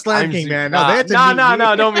 I'm the Slam King, man. No, nah, they had to no, meet no, me.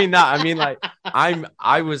 no, don't mean that. I mean, like,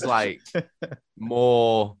 I was like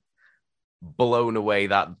more blown away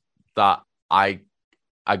that I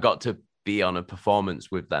got to be on a performance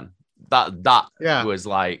with them. That was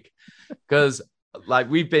like, because like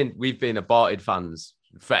we've been Aborted fans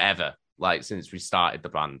forever, like since we started the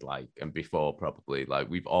band, like, and before probably, like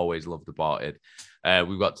we've always loved Aborted.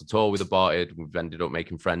 We've got to tour with Aborted. We've ended up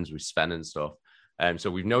making friends with Sven and stuff.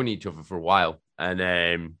 So we've known each other for a while,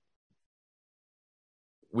 and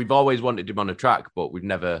we've always wanted him on a track, but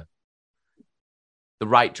the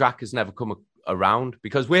right track has never come around,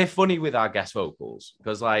 because we're funny with our guest vocals.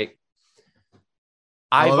 Because like,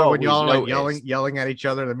 I've always when y'all like yelling at each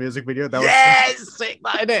other in the music video. That was sick,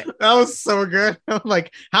 isn't it? That was so good. I'm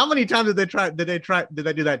like, how many times did they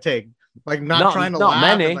do that take? Like not trying to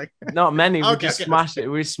laugh. Not many. Okay, we just smashed it.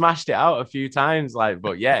 We smashed it out a few times. Like,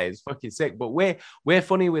 but yeah, it's fucking sick. But we're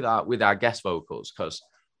funny with our guest vocals, because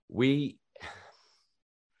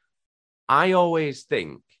I always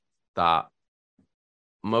think that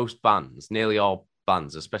most bands, nearly all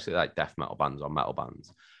bands, especially like death metal bands or metal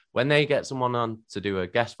bands, when they get someone on to do a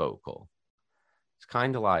guest vocal, it's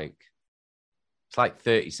kind of like, it's like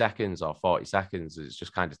 30 seconds or 40 seconds. It's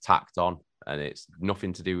just kind of tacked on, and it's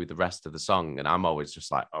nothing to do with the rest of the song. And I'm always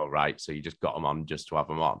just like, oh, right. So you just got them on just to have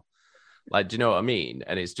them on. Like, do you know what I mean?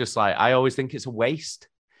 And it's just like, I always think it's a waste.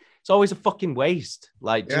 It's always a fucking waste.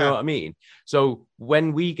 Like, do you know what I mean? So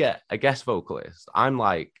when we get a guest vocalist, I'm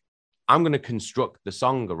like, I'm going to construct the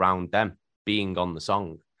song around them being on the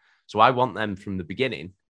song. So I want them from the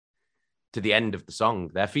beginning to the end of the song.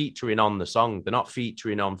 They're featuring on the song. They're not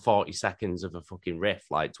featuring on 40 seconds of a fucking riff,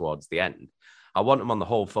 like towards the end. I want them on the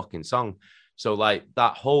whole fucking song. So like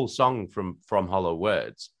that whole song from Hollow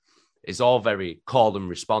Words is all very call and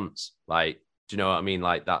response. Like, do you know what I mean?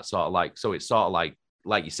 Like that sort of like, so it's sort of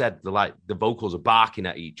like you said, the vocals are barking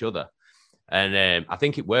at each other. And I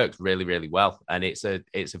think it works really, really well. And it's a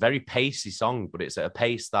very pacey song, but it's at a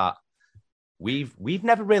pace that we've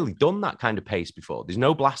never really done that kind of pace before. There's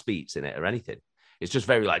no blast beats in it or anything. It's just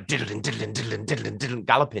very like diddling, diddling, diddling, diddling, diddling,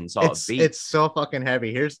 galloping sort of beat. It's so fucking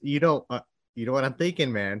heavy. Here's you know what I'm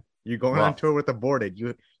thinking, man. You're going on tour with Aborted.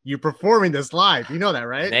 You're performing this live. You know that,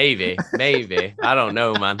 right? Maybe. I don't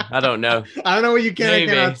know, man. I don't know. I don't know what you can and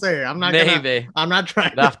cannot say. I'm not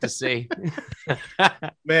trying. I'd have to see.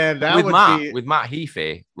 Man, that with Matt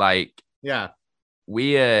Heafy, like, yeah,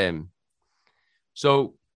 we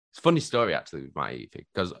so it's a funny story actually with Matt Heafy,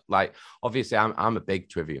 because like obviously I'm a big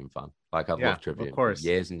Trivium fan. Like I've loved Trivium of course, for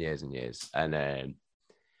years and years and years,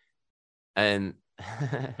 and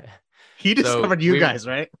he discovered you guys,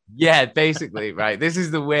 right? Yeah, basically, right. This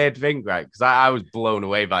is the weird thing, right? Because I was blown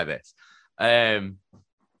away by this.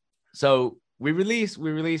 So we release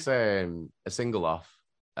a single off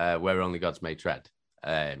Where Only Gods May Tread,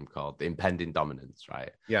 called The Impending Dominance,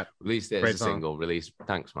 right? Yeah. Released it as a single,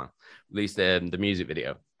 thanks, man. Released the music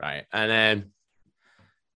video, right? And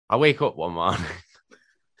I wake up one morning,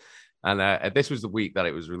 and this was the week that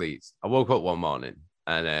it was released. I woke up one morning,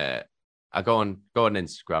 and I go on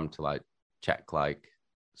Instagram to like check like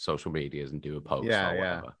social medias and do a post or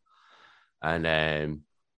whatever. And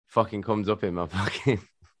fucking comes up in my fucking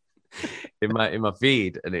in my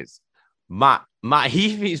feed, and it's Matt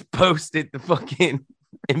Heafy's posted the fucking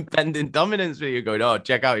Impending Dominance video, going, oh,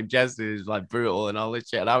 check out Ingested, it's like brutal and all this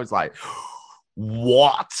shit. And I was like,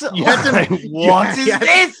 what? What is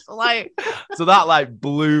this? Like, so that like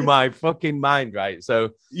blew my fucking mind, right?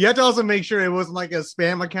 So you have to also make sure it wasn't like a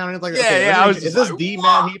spam account. It's like, is this the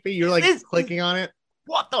Matt Heafy? You're like clicking on it.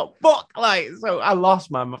 What the fuck? Like, so I lost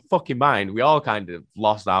my fucking mind. We all kind of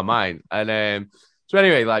lost our mind. And so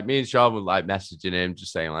anyway, like me and Sean were like messaging him,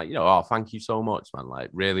 just saying like, oh, thank you so much, man. Like,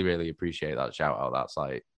 really, really appreciate that shout out.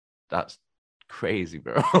 That's crazy,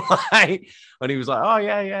 bro. Like, and he was like, oh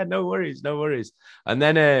yeah, no worries. And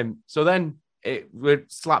then so then we're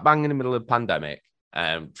slap bang in the middle of the pandemic,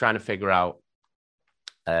 trying to figure out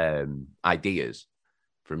ideas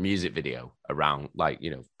for a music video around, like,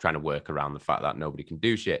 trying to work around the fact that nobody can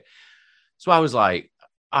do shit. So I was like,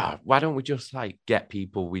 why don't we just like get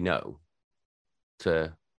people we know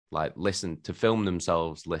to like film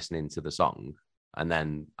themselves listening to the song, and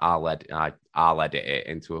then I'll edit it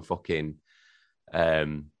into a fucking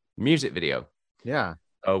music video. Yeah.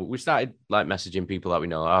 So we started like messaging people that we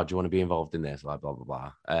know. Oh, do you want to be involved in this? Like blah blah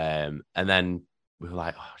blah. And then we were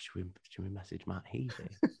like, oh, should we message Matt Heafy?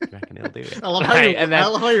 Do you reckon he'll do it? I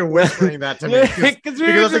love how you're whispering that to me. Because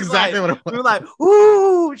that's exactly what it was. We were like,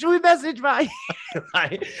 ooh, should we message Matt?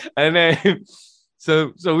 And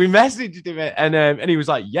so we messaged him, and he was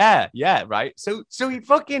like, yeah, right. So he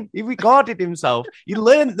recorded himself. He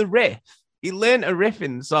learned the riff. He learned a riff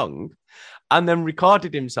in the song, and then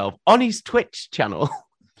recorded himself on his Twitch channel.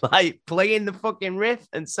 Like playing the fucking riff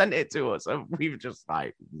and sent it to us, and we were just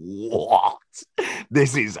like, "What?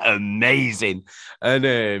 This is amazing!" And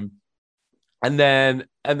then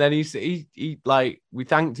he like we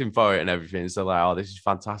thanked him for it and everything. So like, oh, this is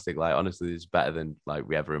fantastic! Like honestly, this is better than like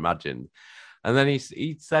we ever imagined. And then he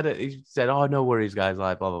said it. He said, "Oh, no worries, guys."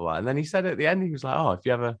 Like blah blah blah. And then he said at the end, he was like, "Oh, if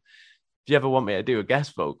you ever want me to do a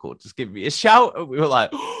guest vocal, just give me a shout." And we were like,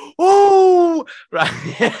 oh,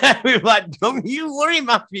 right. We were like, don't you worry,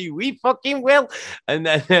 Matthew, we fucking will. And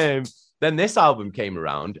then this album came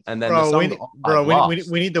around, and then we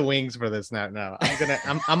need the wings for this now.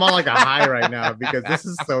 I'm on like a high right now because this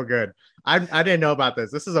is so good. I didn't know about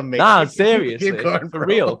this. This is amazing. Nah, seriously, for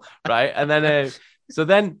real, right? And then so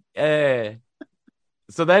then we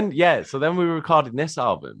were recording this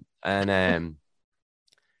album, and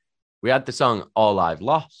we had the song All I've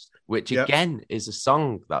Lost, which again is a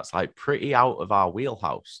song that's like pretty out of our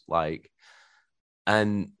wheelhouse. Like,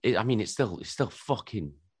 and it's still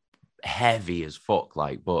fucking heavy as fuck.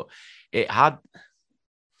 Like, but it had,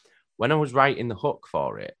 when I was writing the hook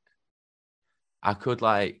for it, I could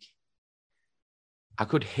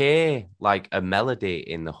hear like a melody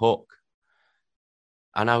in the hook.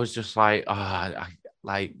 And I was just like,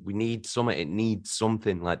 we need something. It needs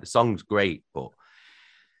something. Like the song's great, but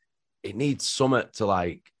it needs something to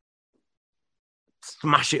like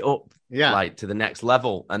smash it up, like to the next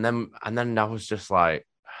level. And then I was just like,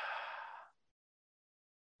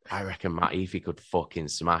 I reckon Matt Heafy could fucking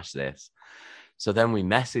smash this. So then we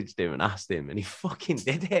messaged him and asked him, and he fucking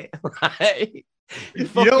did it. Right? He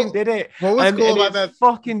fucking did it. What was cool about that?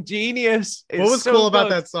 Fucking genius. What was so cool about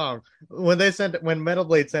that song? When Metal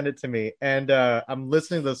Blade sent it to me, and I'm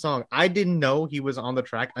listening to the song, I didn't know he was on the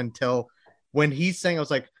track until when he sang. I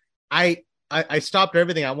was like, I stopped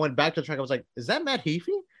everything. I went back to the track. I was like, is that Matt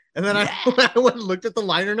Heafy? And then I went and looked at the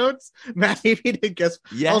liner notes. Matt Heafy did guess.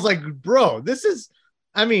 Yeah. I was like, bro, this is,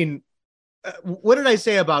 what did I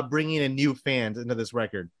say about bringing in new fans into this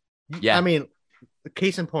record? Yeah.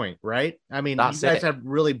 Case in point, right? you guys have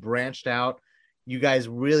really branched out. You guys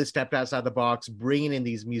really stepped outside the box, bringing in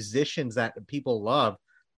these musicians that people love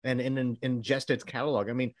and in Ingested's catalog.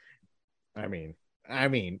 A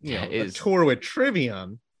tour with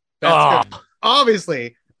Trivium. That's good.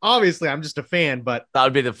 Obviously, I'm just a fan, but that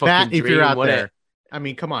would be the fucking Matt, dream, if you're out there.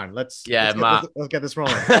 Come on, let's get this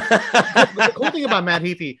rolling. The cool thing about Matt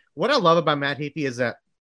Heafy, what I love about Matt Heafy is that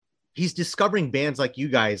he's discovering bands like you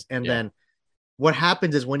guys, and then what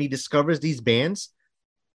happens is when he discovers these bands,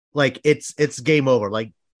 like it's game over.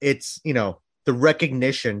 Like it's the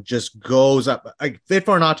recognition just goes up. Like Fit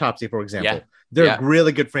for an Autopsy, for example. They're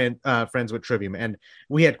really good friends with Trivium. And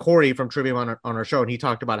we had Corey from Trivium on our show, and he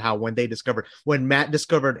talked about how when Matt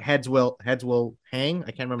discovered Heads Will Hang.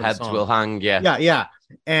 I can't remember the song. Heads Will Hang, Yeah.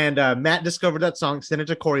 And Matt discovered that song, sent it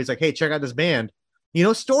to Corey. He's like, hey, check out this band.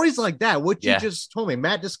 Stories like that. What you just told me.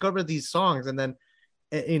 Matt discovered these songs, and then,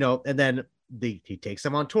 he takes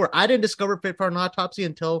them on tour. I didn't discover Fit for an Autopsy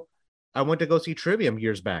until I went to go see Trivium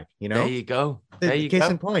years back. There you go. Case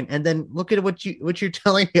in point. And then look at what you're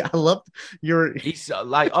telling me. I love He's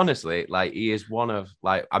like, honestly, like he is one of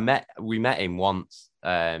like we met him once.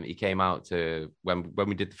 He came out to when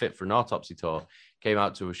we did the Fit for an Autopsy tour. Came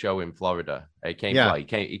out to a show in Florida. He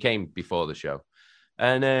came before the show,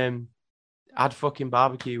 and had fucking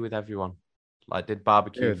barbecue with everyone. Like did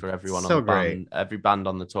barbecue for everyone on the band, every band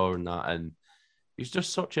on the tour and that. And he's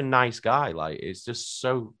just such a nice guy. Like it's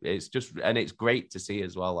it's great to see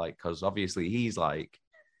as well. Like, cause obviously he's a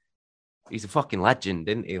fucking legend,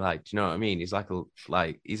 isn't he? Like, do you know what I mean? He's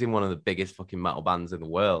he's in one of the biggest fucking metal bands in the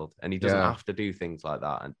world, and he doesn't have to do things like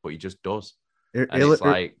that. But he just does.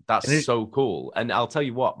 That's so cool. And I'll tell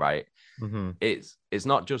you what, right? Mm-hmm. It's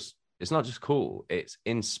not just cool. It's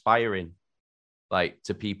inspiring, like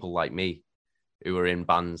to people like me who are in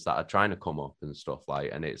bands that are trying to come up and stuff like,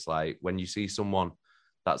 and it's like when you see someone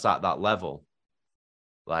that's at that level,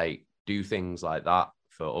 like do things like that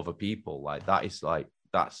for other people, like that is like,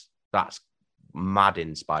 that's mad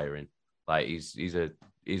inspiring. Like he's a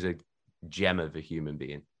gem of a human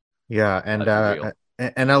being. Yeah.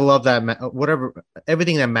 And I love that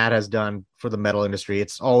everything that Matt has done for the metal industry,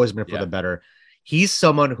 it's always been for the better. He's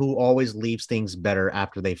someone who always leaves things better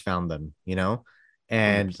after they found them,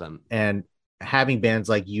 and 100%. having bands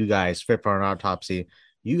like you guys, Fit for an Autopsy,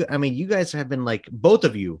 you guys have been like, both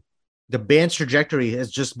of you, the band's trajectory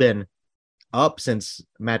has just been up since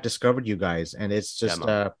Matt discovered you guys, and it's just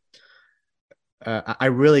I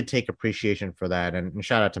really take appreciation for that, and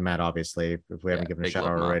shout out to Matt, obviously, if we haven't given a shout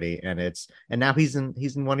out already. And now he's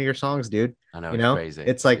in one of your songs, dude. I know, it's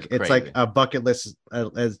crazy. It's like a bucket list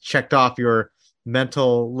as checked off your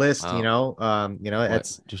mental list.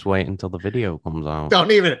 It's just wait until the video comes out.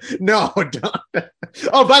 Don't.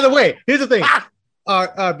 Oh, by the way, here's the thing.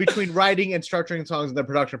 Between writing and structuring songs and the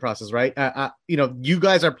production process, right? You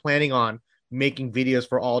guys are planning on making videos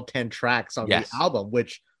for all 10 tracks on the album,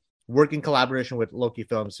 which work in collaboration with Loki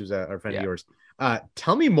Films, who's a friend of yours.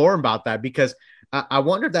 Tell me more about that, because I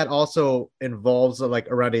wonder if that also involves like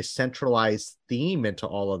around a centralized theme into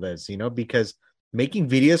all of this, because making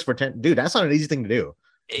videos for 10, dude, that's not an easy thing to do.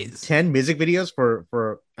 10 music videos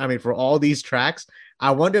for all these tracks.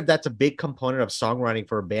 I wonder if that's a big component of songwriting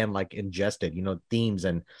for a band like Ingested, themes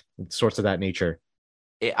and sorts of that nature.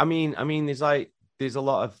 There's a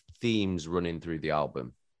lot of themes running through the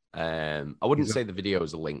album. I wouldn't say the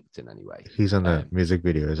videos are linked in any way. He's in the music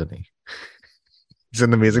video, isn't he? He's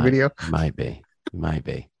in the music video. Might be.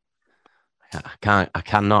 I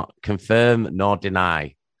cannot confirm nor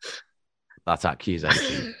deny that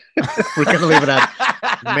accusation. We're gonna leave it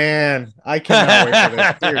at, man, I cannot wait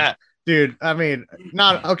for this, dude. I mean,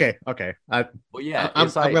 not okay. I'm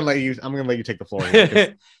gonna let you take the floor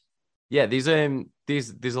here, yeah, there's a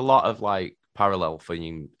lot of like parallel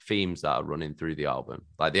themes that are running through the album.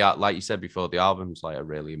 Like you said before, the album's like a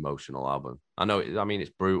really emotional album. I know it's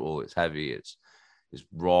brutal, it's heavy, it's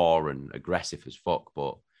raw and aggressive as fuck,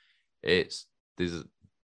 but there's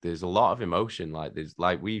a lot of emotion. Like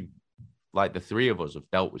the three of us have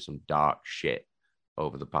dealt with some dark shit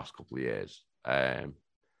over the past couple of years.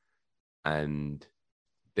 And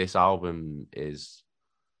this album is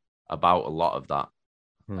about a lot of that.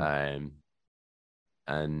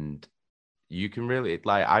 And you can really,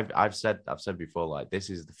 like, I've said before, like, this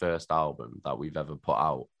is the first album that we've ever put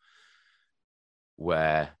out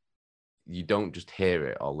where you don't just hear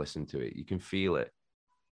it or listen to it, you can feel it.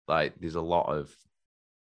 Like, there's a lot of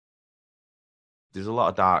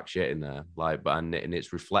dark shit in there, like, and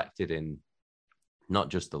it's reflected in not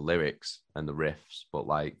just the lyrics and the riffs, but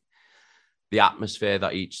like the atmosphere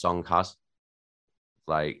that each song has.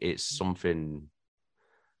 Like, it's something,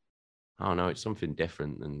 I don't know, it's something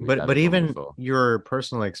different than but even your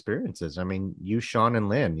personal experiences. I mean, you, Sean, and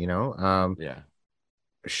Lynn,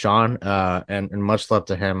 Sean, and much love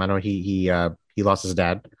to him. I know he lost his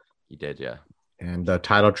dad. He did, yeah. And the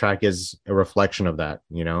title track is a reflection of that,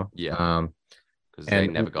 Yeah. Because they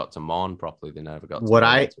never got to mourn properly. They never got to what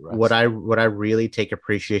I really take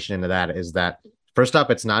appreciation into that is that, first off,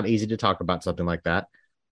 it's not easy to talk about something like that.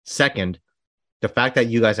 Second, the fact that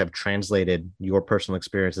you guys have translated your personal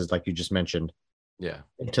experiences, like you just mentioned,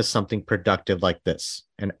 into something productive like this,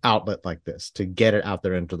 an outlet like this, to get it out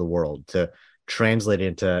there into the world, to translate it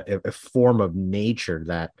into a form of nature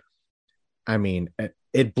that, I mean,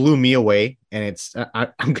 it blew me away. And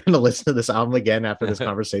I'm going to listen to this album again after this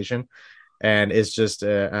conversation. And it's just,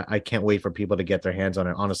 I can't wait for people to get their hands on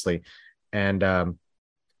it, honestly. And,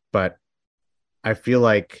 but I feel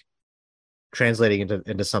like translating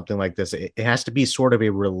into something like this, it has to be sort of a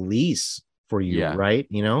release for you, right?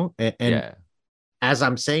 And as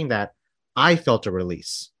I'm saying that, I felt a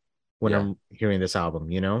release when I'm hearing this album,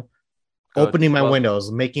 opening my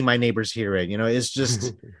windows, making my neighbors hear it, it's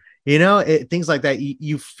just, things like that.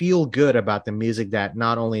 You feel good about the music that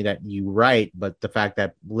not only that you write, but the fact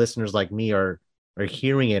that listeners like me are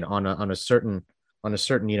hearing it on a certain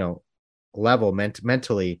level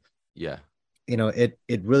mentally. Yeah.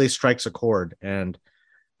 It really strikes a chord. And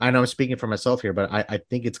I know I'm speaking for myself here, but I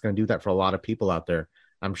think it's going to do that for a lot of people out there.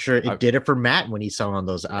 I'm sure it did it for Matt when he sung on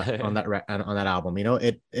those on that album.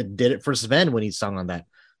 It did it for Sven when he sung on that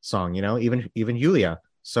song. Even Julia.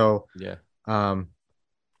 So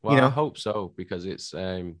I hope so, because it's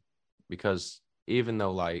because even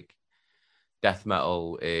though like death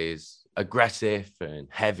metal is aggressive and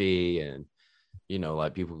heavy, and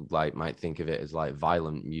like people like might think of it as like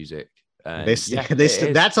violent music.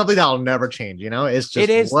 That's something that'll never change. It's just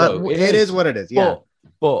it is what it is. Yeah,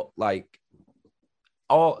 but like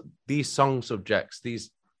all these song subjects,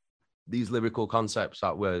 these lyrical concepts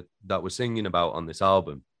that we're singing about on this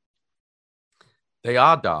album, they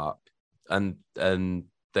are dark and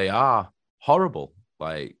they are horrible.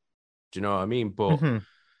 Like, do you know what I mean? But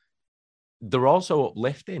they're also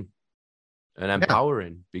uplifting and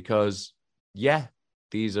empowering, because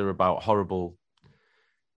these are about horrible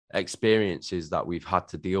experiences that we've had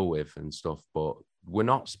to deal with and stuff, but we're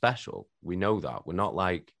not special. We know that. We're not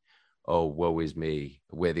like, oh, woe is me.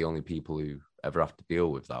 We're the only people who ever have to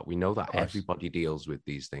deal with that. We know that everybody deals with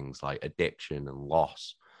these things like addiction and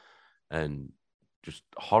loss and just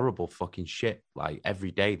horrible fucking shit. Like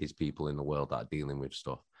every day, there's people in the world that are dealing with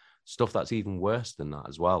stuff that's even worse than that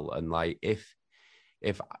as well. And like,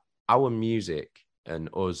 if our music and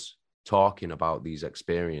us talking about these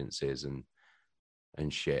experiences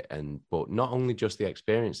and shit, but not only just the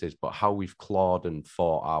experiences, but how we've clawed and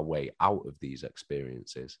fought our way out of these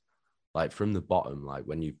experiences, like from the bottom, like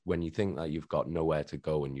when you think that you've got nowhere to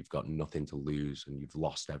go and you've got nothing to lose and you've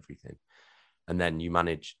lost everything, and then you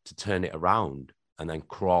manage to turn it around and then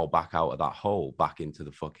crawl back out of that hole back into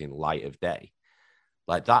the fucking light of day,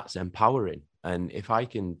 like that's empowering. And if I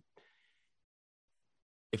can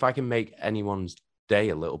make anyone's day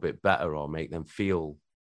a little bit better, or make them feel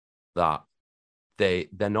that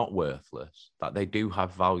they're not worthless, that they do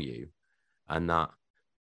have value, and that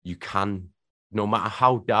you can, no matter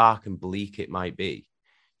how dark and bleak it might be,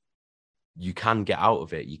 you can get out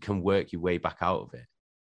of it. You can work your way back out of it.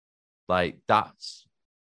 Like that's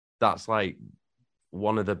like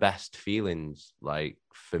one of the best feelings, like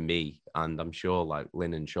for me, and I'm sure like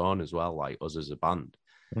Lynn and Sean as well, like us as a band,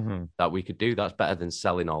 that we could do. That's better than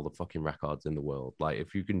selling all the fucking records in the world. Like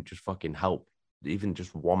if you can just fucking help even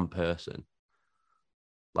just one person,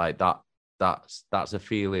 like that's a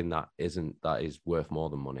feeling that is worth more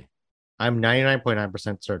than money. I'm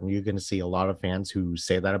 99.9% certain you're going to see a lot of fans who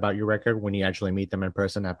say that about your record when you actually meet them in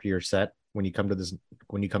person after your set, when you come to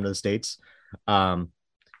the States.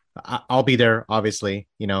 I'll be there, obviously,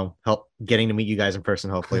 help getting to meet you guys in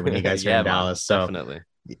person, hopefully, when you guys are in Dallas. So definitely.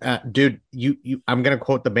 Dude, I'm going to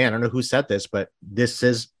quote the band. I don't know who said this, but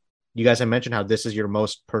you guys have mentioned how this is your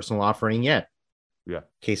most personal offering yet. Yeah.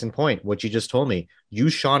 Case in point, what you just told me, you,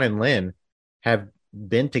 Sean, and Lynn have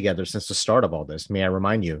been together since the start of all this. May I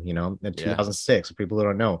remind you, in 2006, for people who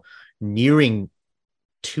don't know, nearing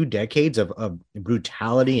 2 decades of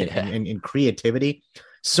brutality and creativity.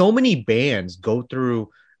 So many bands go through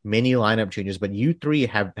many lineup changes, but you three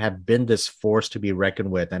have been this force to be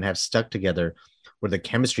reckoned with and have stuck together where the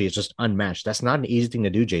chemistry is just unmatched. That's not an easy thing to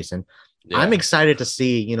do, Jason. Yeah. I'm excited to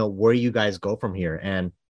see, where you guys go from here.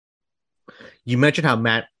 And you mentioned how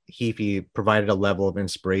Matt Heafy provided a level of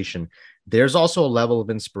inspiration. There's also a level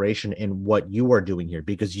of inspiration in what you are doing here,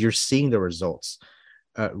 because you're seeing the results,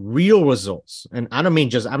 real results. And I don't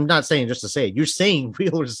mean I'm not saying just to say it. You're seeing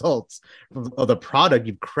real results of the product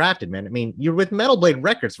you've crafted, man. I mean, you're with Metal Blade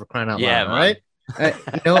Records, for crying out loud, right?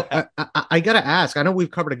 I got to ask, I know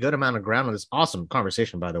we've covered a good amount of ground on this awesome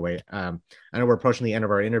conversation, by the way. I know we're approaching the end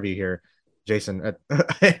of our interview here, Jason.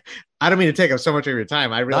 I don't mean to take up so much of your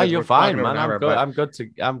time. I realize you're fine, man. I'm good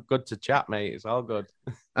to chat, mate. It's all good.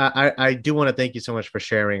 I do want to thank you so much for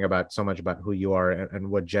sharing so much about who you are and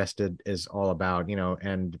what Ingested is all about,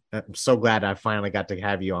 and I'm so glad I finally got to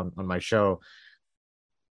have you on my show.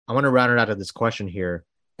 I want to round it out of this question here.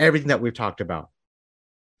 Everything that we've talked about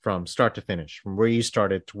from start to finish, from where you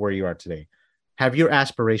started to where you are today, have your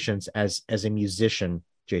aspirations as a musician,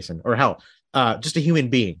 Jason, or hell, just a human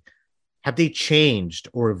being, have they changed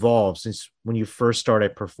or evolved since when you first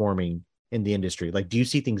started performing in the industry? Like, do you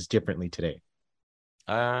see things differently today?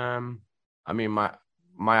 I mean, my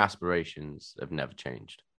aspirations have never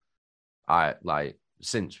changed.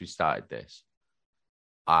 Since we started this,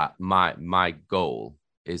 my goal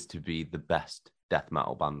is to be the best death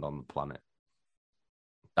metal band on the planet.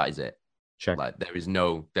 That is it. Check. Like there is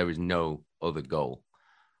no other goal.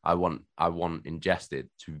 I want Ingested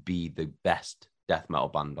to be the best death metal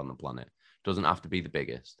band on the planet. It doesn't have to be the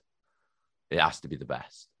biggest. It has to be the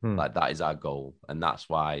best. Like that is our goal, and that's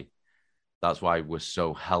why we're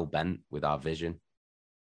so hell bent with our vision,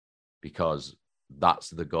 because that's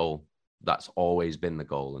the goal. That's always been the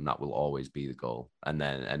goal, and that will always be the goal.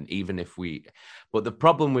 And even if but the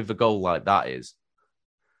problem with a goal like that is,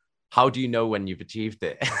 how do you know when you've achieved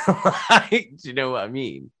it? Like, do you know what I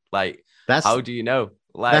mean? Like, how do you know?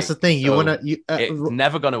 Like, that's the thing. It's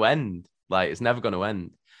never going to end. Like, it's never going to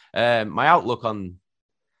end. My outlook on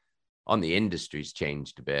the industry's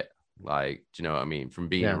changed a bit. Like, do you know what I mean? From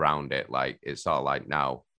being around it, like, it's sort of like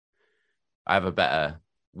now I have a better,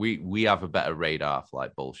 we have a better radar for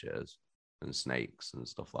like bullshitters and snakes and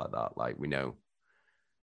stuff like that. Like, we know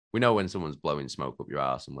when someone's blowing smoke up your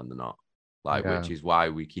ass and when they're not. Like, which is why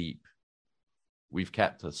we've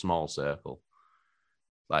kept a small circle.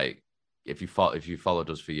 Like, if you followed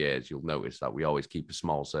us for years, you'll notice that we always keep a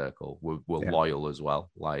small circle. We're loyal as well.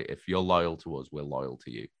 Like, if you're loyal to us, we're loyal to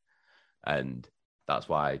you. And that's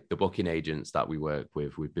why the booking agents that we work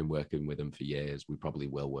with, we've been working with them for years. We probably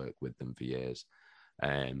will work with them for years.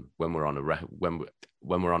 when we're on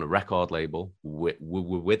a record label, we're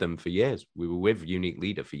with them for years. We were with Unique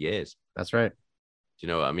Leader for years. That's right. Do you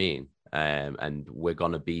know what I mean? And we're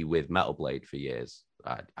gonna be with Metal Blade for years.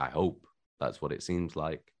 I hope that's what it seems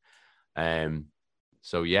like.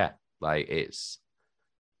 So yeah, like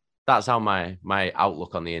that's how my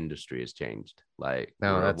outlook on the industry has changed. Like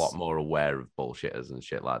we're a lot more aware of bullshitters and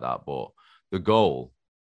shit like that. But the goal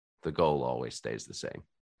always stays the same.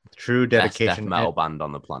 True dedication. Best death metal band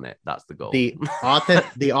on the planet. That's the goal. The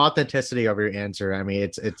authenticity of your answer. I mean,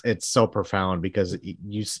 it's so profound because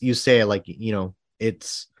you say it like, you know,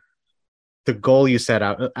 it's the goal you set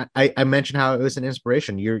out. I mentioned how it was an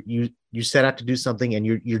inspiration. You set out to do something and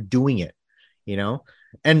you're doing it, you know,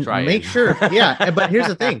 and make sure. Yeah. But here's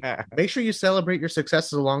the thing. Make sure you celebrate your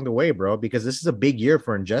successes along the way, bro, because this is a big year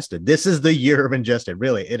for Ingested. This is the year of Ingested.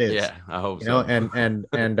 Really. It is. Yeah. I hope so.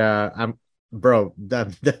 I'm, bro,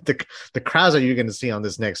 the crowds that you're going to see on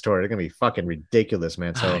this next tour, they're going to be fucking ridiculous,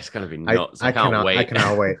 man. So it's going to be nuts. I cannot wait. I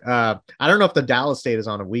cannot wait. I don't know if the Dallas date is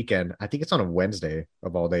on a weekend. I think it's on a Wednesday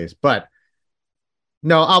of all days, but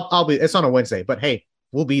no, I'll be, it's on a Wednesday, but hey,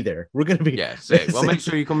 we'll be there. We're going to be. Yeah. Sick. Well, make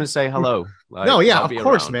sure you come and say hello. Like, no, yeah, of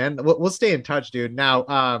course, man. We'll stay in touch, dude.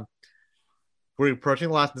 Now, we're approaching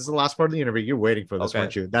this is the last part of the interview. You're waiting for this,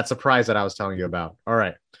 weren't you? That surprise that I was telling you about. All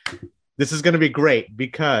right. This is going to be great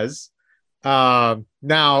because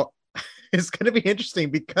now it's going to be interesting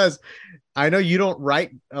because I know you don't write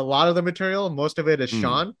a lot of the material. Most of it is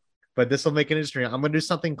Sean, but this will make it interesting. I'm going to do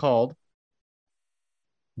something called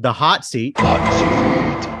the hot seat.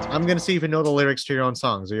 I'm going to see if you know the lyrics to your own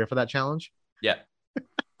songs. Are you up for that challenge? Yeah.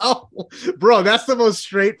 Oh, bro, that's the most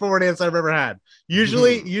straightforward answer I've ever had.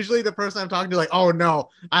 Usually the person I'm talking to, like, oh no,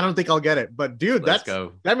 I don't think I'll get it. But dude,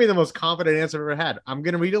 that'd be the most confident answer I've ever had. I'm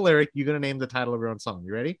gonna read a lyric. You're gonna name the title of your own song.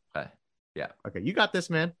 You ready? Yeah. Okay, you got this,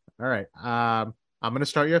 man. All right. I'm gonna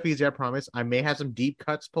start you off easy. I promise. I may have some deep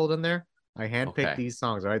cuts pulled in there. I handpicked these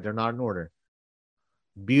songs. All right, they're not in order.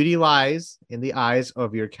 Beauty lies in the eyes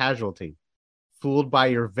of your casualty, fooled by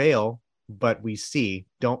your veil, but we see.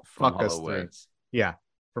 Don't fuck us through. Yeah.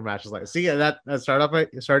 From Ashes Light. See, that start off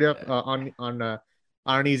on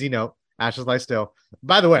an easy note. Ashes Light still.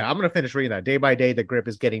 By the way, I'm gonna finish reading that. Day by day, the grip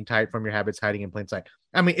is getting tight from your habits hiding in plain sight.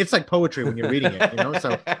 I mean, it's like poetry when you're reading it, you know.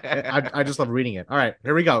 So I just love reading it. All right,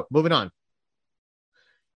 here we go. Moving on.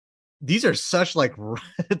 These are such like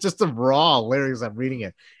just the raw lyrics. I'm reading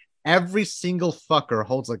it. Every single fucker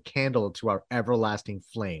holds a candle to our everlasting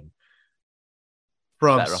flame.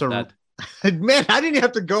 From Man, I didn't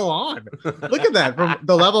have to go on. Look at that. From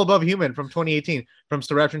The Level Above Human from 2018. From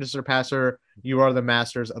Surreption to Surpasser, you are the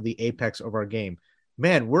masters of the apex of our game.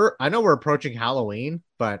 Man, I know we're approaching Halloween,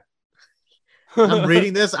 but I'm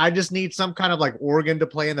reading this. I just need some kind of like organ to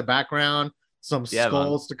play in the background, some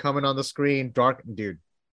skulls to come in on the screen. Dark, dude.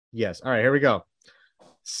 Yes. All right, here we go.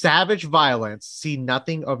 Savage violence, see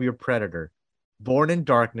nothing of your predator. Born in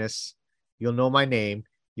darkness, you'll know my name.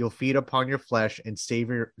 You'll feed upon your flesh and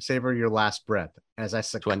savor your last breath as I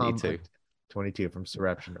succumb. 22 from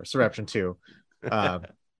Surreption 2.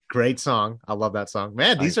 Great song. I love that song.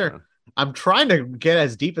 Man, I'm trying to get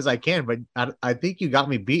as deep as I can, but I think you got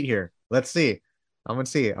me beat here. Let's see. I'm going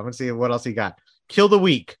to see what else you got. Kill the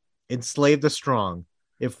weak, enslave the strong.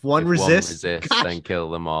 If one resists, then kill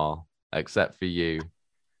them all, except for you.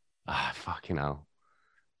 Fucking hell.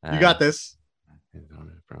 You got this.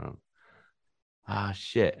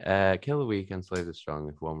 Shit. Kill the weak and slay the strong.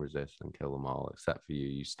 If one resists, and kill them all, except for you.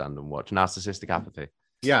 You stand and watch. Narcissistic apathy.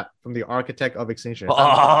 Yeah, from the Architect of Extinction.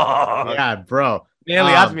 Yeah, bro.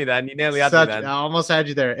 Nearly had me then. You nearly had me then. I almost had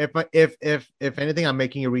you there. If anything, I'm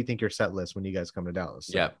making you rethink your set list when you guys come to Dallas.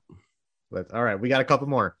 So. Yeah. All right, we got a couple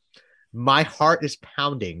more. My heart is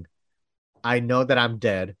pounding. I know that I'm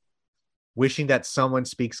dead. Wishing that someone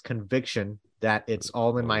speaks conviction that it's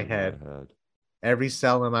all in my head. Every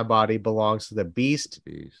cell in my body belongs to the beast.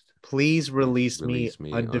 Please release me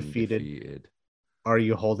undefeated. Are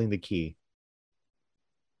you holding the key?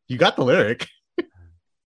 You got the lyric.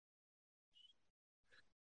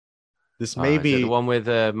 This may be the one with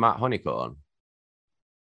Matt Honeycutt.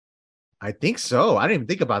 I think so. I didn't even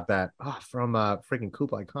think about that. From freaking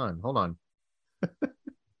Kublai Khan. Hold on.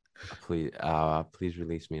 Please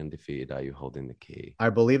release me undefeated. Are you holding the key? I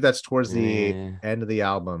believe that's towards the end of the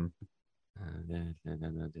album.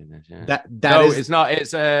 It's not.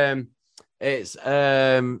 It's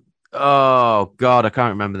oh god, I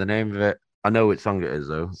can't remember the name of it. I know which song it is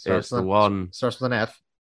though. It's the one starts with an F.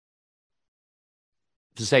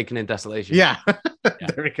 Forsaken in Desolation. Yeah.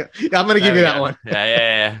 There we go. Yeah, I'm gonna give you that one.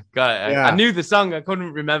 Yeah. Got it. Yeah. I knew the song. I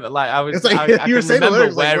couldn't remember. Like I was. It's like, I you were couldn't remember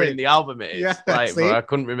lyrics, where in the album it is. Yeah, but I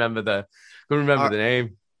couldn't remember Couldn't remember the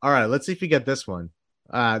name. All right, let's see if you get this one.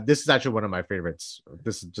 This is actually one of my favorites.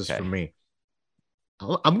 This is just for me.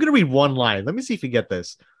 I'm gonna read one line. Let me see if you get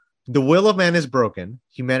this. The will of man is broken.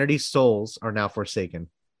 Humanity's souls are now forsaken.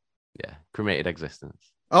 Yeah, cremated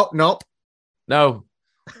existence. Oh no.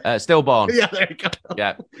 Stillborn. Yeah, there you go.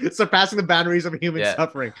 Yeah, surpassing the boundaries of human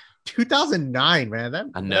suffering. 2009,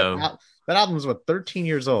 man. I know. That album was 13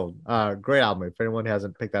 years old. Great album. If anyone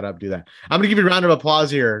hasn't picked that up, do that. I'm gonna give you a round of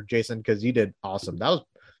applause here, Jason, because you did awesome. That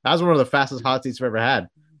was one of the fastest hot seats we've ever had.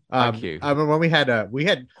 Thank you. I remember when we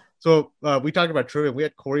talked about Trivium. We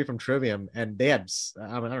had Corey from Trivium, and they had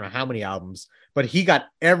I don't know how many albums, but he got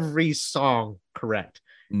every song correct.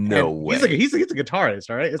 No way. He's a guitarist,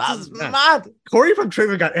 all right? That's mad. Corey from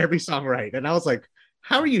Trivium got every song right, and I was like,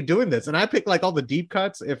 how are you doing this? And I picked like all the deep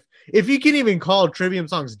cuts. If you can even call Trivium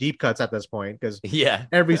songs deep cuts at this point, because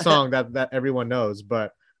every song that everyone knows.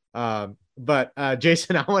 But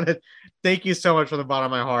Jason, I want to thank you so much from the bottom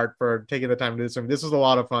of my heart for taking the time to do this. This was a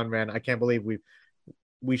lot of fun, man. I can't believe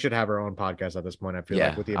we should have our own podcast at this point. I feel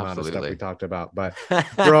like with the amount of stuff we talked about. But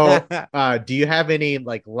bro, do you have any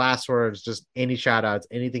like last words, just any shout outs,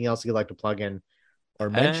 anything else you'd like to plug in or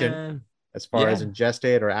mention as far as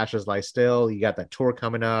Ingested or Ashes Lie Still? You got that tour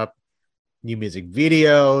coming up, new music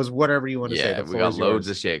videos, whatever you want to say. We got loads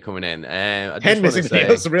of shit coming in. 10 music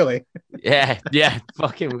videos, really. Yeah.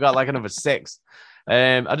 Fucking, we got like another 6.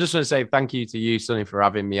 I just want to say thank you to you, Sonny, for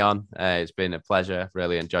having me on. It's been a pleasure.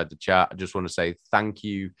 Really enjoyed the chat. I just want to say thank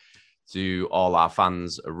you to all our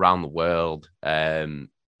fans around the world.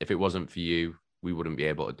 If it wasn't for you, we wouldn't be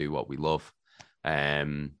able to do what we love.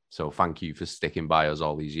 So thank you for sticking by us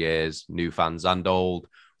all these years, new fans and old.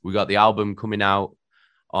 We got the album coming out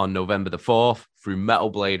on November the 4th through Metal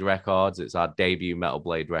Blade Records. It's our debut Metal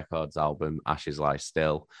Blade Records album, Ashes Lie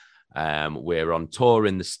Still. We're on tour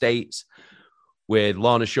in the States with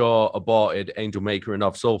Lorna Shore, Aborted, Angel Maker, and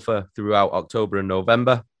Of Sulphur throughout October and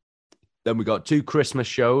November. Then we got 2 Christmas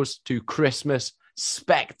shows, 2 Christmas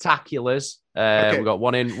spectaculars. We got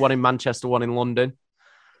one in Manchester, one in London.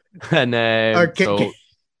 And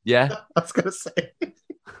yeah, I was gonna say,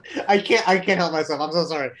 I can't help myself. I'm so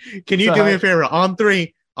sorry. Can you do me a favor? On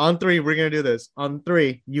three, we're gonna do this. On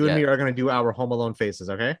 3, you and me are gonna do our Home Alone faces.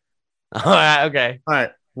 Okay. All right. Okay. All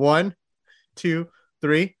right. 1, 2,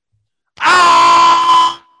 3.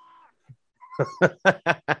 Ah!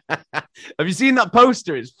 Have you seen that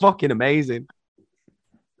poster? It's fucking amazing.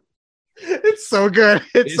 It's so good.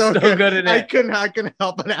 It's so good. Isn't it? I couldn't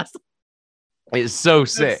help but ask. It's so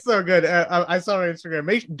sick. It's so good. I saw it on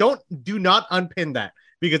Instagram. Do not unpin that,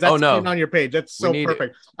 because that's pinned on your page. That's so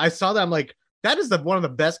perfect. I saw that. I'm like, that is one of the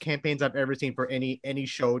best campaigns I've ever seen for any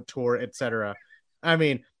show, tour, etc. I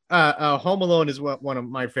mean, Home Alone is one of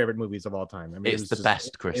my favorite movies of all time. I mean, it's the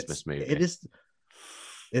best Christmas movie. It is.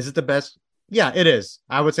 Is it the best? Yeah, it is.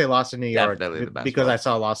 I would say Lost in New York, definitely the best because I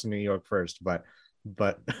saw Lost in New York first, but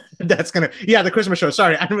that's gonna the Christmas show.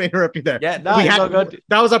 Sorry, I didn't interrupt you there. Yeah, no, it's all good.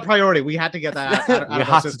 That was a priority. We had to get that out we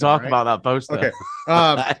have to talk about that poster.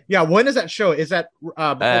 Okay. When is that show? Is that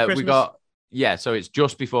before Christmas? So it's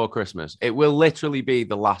just before Christmas. It will literally be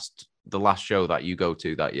the last show that you go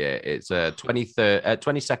to that year. It's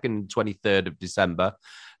 22nd, 23rd of December,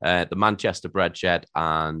 the Manchester Bread Shed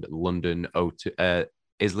and London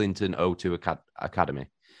Islington O2 Academy.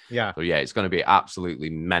 Yeah. So it's going to be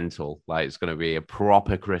absolutely mental. Like, it's going to be a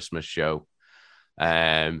proper Christmas show.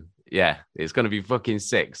 It's going to be fucking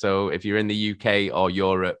sick. So if you're in the UK or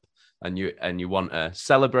Europe and you want to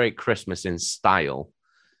celebrate Christmas in style,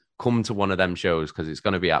 come to one of them shows, because it's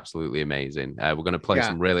going to be absolutely amazing. We're going to play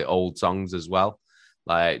some really old songs as well,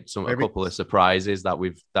 like a couple of surprises that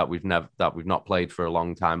we've not played for a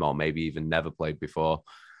long time, or maybe even never played before.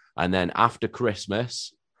 And then after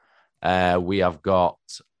Christmas, we have got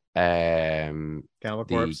Cannibal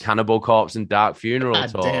Corpse and Dark Funeral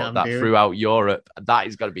tour throughout Europe. That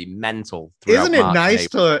is going to be mental. Isn't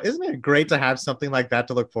it great to have something like that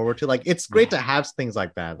to look forward to? Like, it's great to have things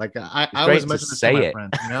like that. Like, I always mention this to my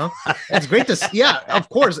friends, it's great to of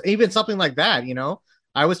course, even something like that,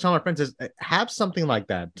 I always tell my friends, have something like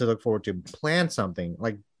that to look forward to. Plan something,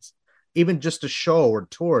 like even just a show or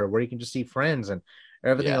tour where you can just see friends and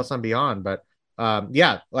everything else on beyond. But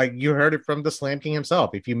like you heard it from the Slam King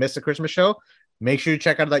himself. If you missed a Christmas show, make sure you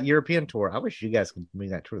check out that European tour. I wish you guys could bring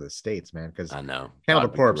that tour to the States, man. Because I know Cannibal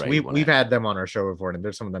Corpse, we've had them on our show before, and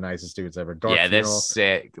they're some of the nicest dudes ever. They're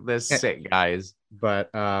sick. They're sick guys. But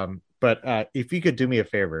if you could do me a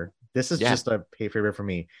favor, this is just a pay favor for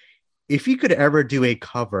me. If you could ever do a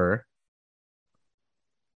cover,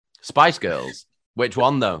 Spice Girls. Which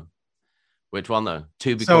one though?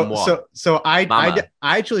 Two become one. So I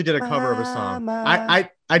actually did a cover of a song. I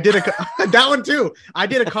I did that one too. I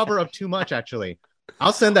did a cover of Too Much, actually.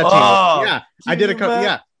 I'll send that to you. Yeah, I did a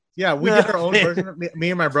cover. Yeah, we did our own version. Me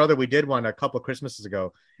and my brother, we did one a couple of Christmases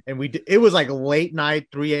ago, and it was like late night,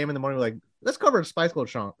 3 a.m. in the morning. We're like, let's cover a Spice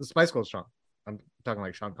Girls song. I'm talking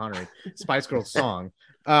like Sean Connery, Spice Girls song.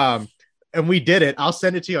 And we did it. I'll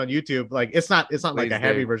send it to you on YouTube. Like it's not like a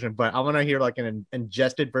heavy version, but I want to hear like an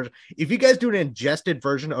ingested version. If you guys do an ingested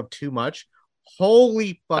version of Too Much,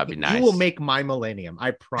 holy fucking, nice. You will make my millennium.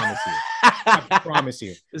 I promise you. I promise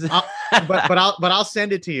you. But I'll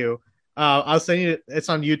send it to you. I'll send you. It's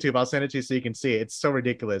on YouTube. I'll send it to you so you can see it. It's so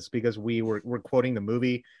ridiculous because we're quoting the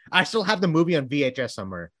movie. I still have the movie on VHS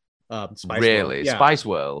somewhere. Spice World. Yeah. Spice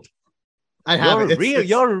World. I have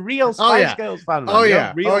You're a real Spice Girls fan. Man. Oh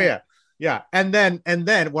yeah. Yeah, and then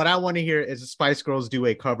what I want to hear is the Spice Girls do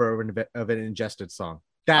a cover of an ingested song.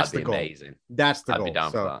 That's the goal. Amazing. That's the goal. Be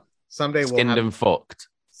down for that. Someday we'll have... and fucked.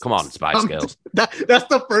 Come on, Spice Girls. That's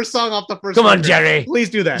the first song off the first. Come record. On, Jerry.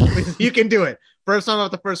 Please do that. Please, you can do it. First song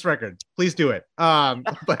off the first record. Please do it.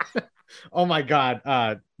 But oh my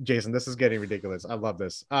God, Jason, this is getting ridiculous. I love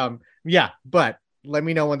this. Yeah, but. Let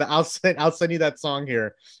me know when I'll send you that song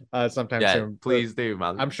here sometime soon. Please do,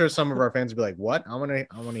 man. I'm sure some of our fans will be like, "What? I want to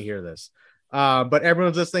hear this." But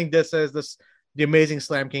everyone's listening. This is the amazing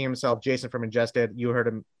Slam King himself, Jason from Ingested. You heard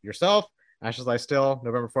him yourself. Ashes Lie Still,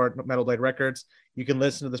 November 4th, Metal Blade Records. You can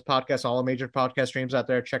listen to this podcast, all the major podcast streams out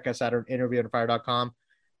there. Check us out at interviewunderfire.com.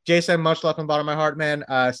 Jason, much love from the bottom of my heart, man.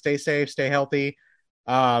 Stay safe, stay healthy.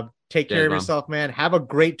 Take care of yourself, man. Have a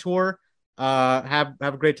great tour. Have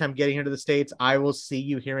a great time getting here to the States. I will see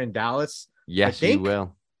you here in Dallas. Yes, you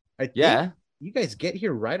will. I think you guys get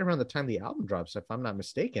here right around the time the album drops, if I'm not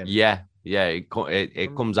mistaken. Yeah. It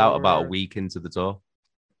comes out about a week into the tour.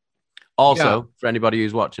 Also, for anybody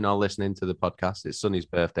who's watching or listening to the podcast, it's Sonny's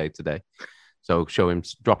birthday today. So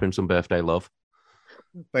drop him some birthday love.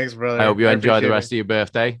 Thanks, brother. I hope you enjoy the rest of your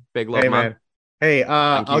birthday. Big love, man. Hey,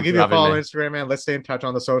 I'll give you a follow on Instagram, man. Let's stay in touch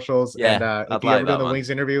on the socials. Yeah, and if you ever do the Wings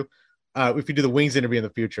interview, if you do the Wings interview in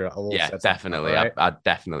the future, definitely. Right? I'd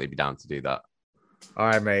definitely be down to do that. All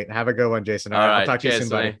right, mate. Have a good one, Jason. All right, I'll talk to you soon,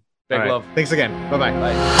 buddy. Big love. Thanks again. Bye-bye.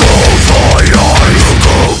 Bye.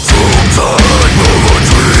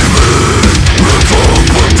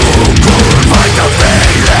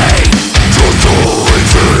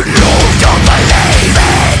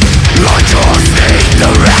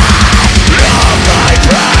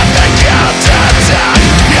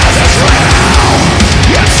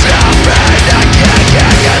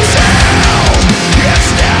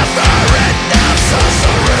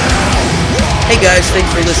 Hey guys,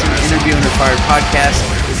 thanks for listening to Interview Under Fire podcast.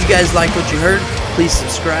 If you guys like what you heard, please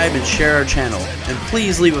subscribe and share our channel. And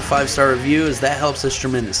please leave a 5-star review as that helps us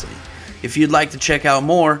tremendously. If you'd like to check out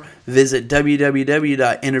more, visit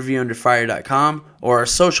www.interviewunderfire.com or our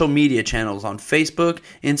social media channels on Facebook,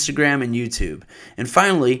 Instagram, and YouTube. And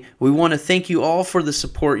finally, we want to thank you all for the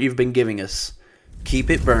support you've been giving us. Keep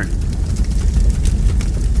it burning.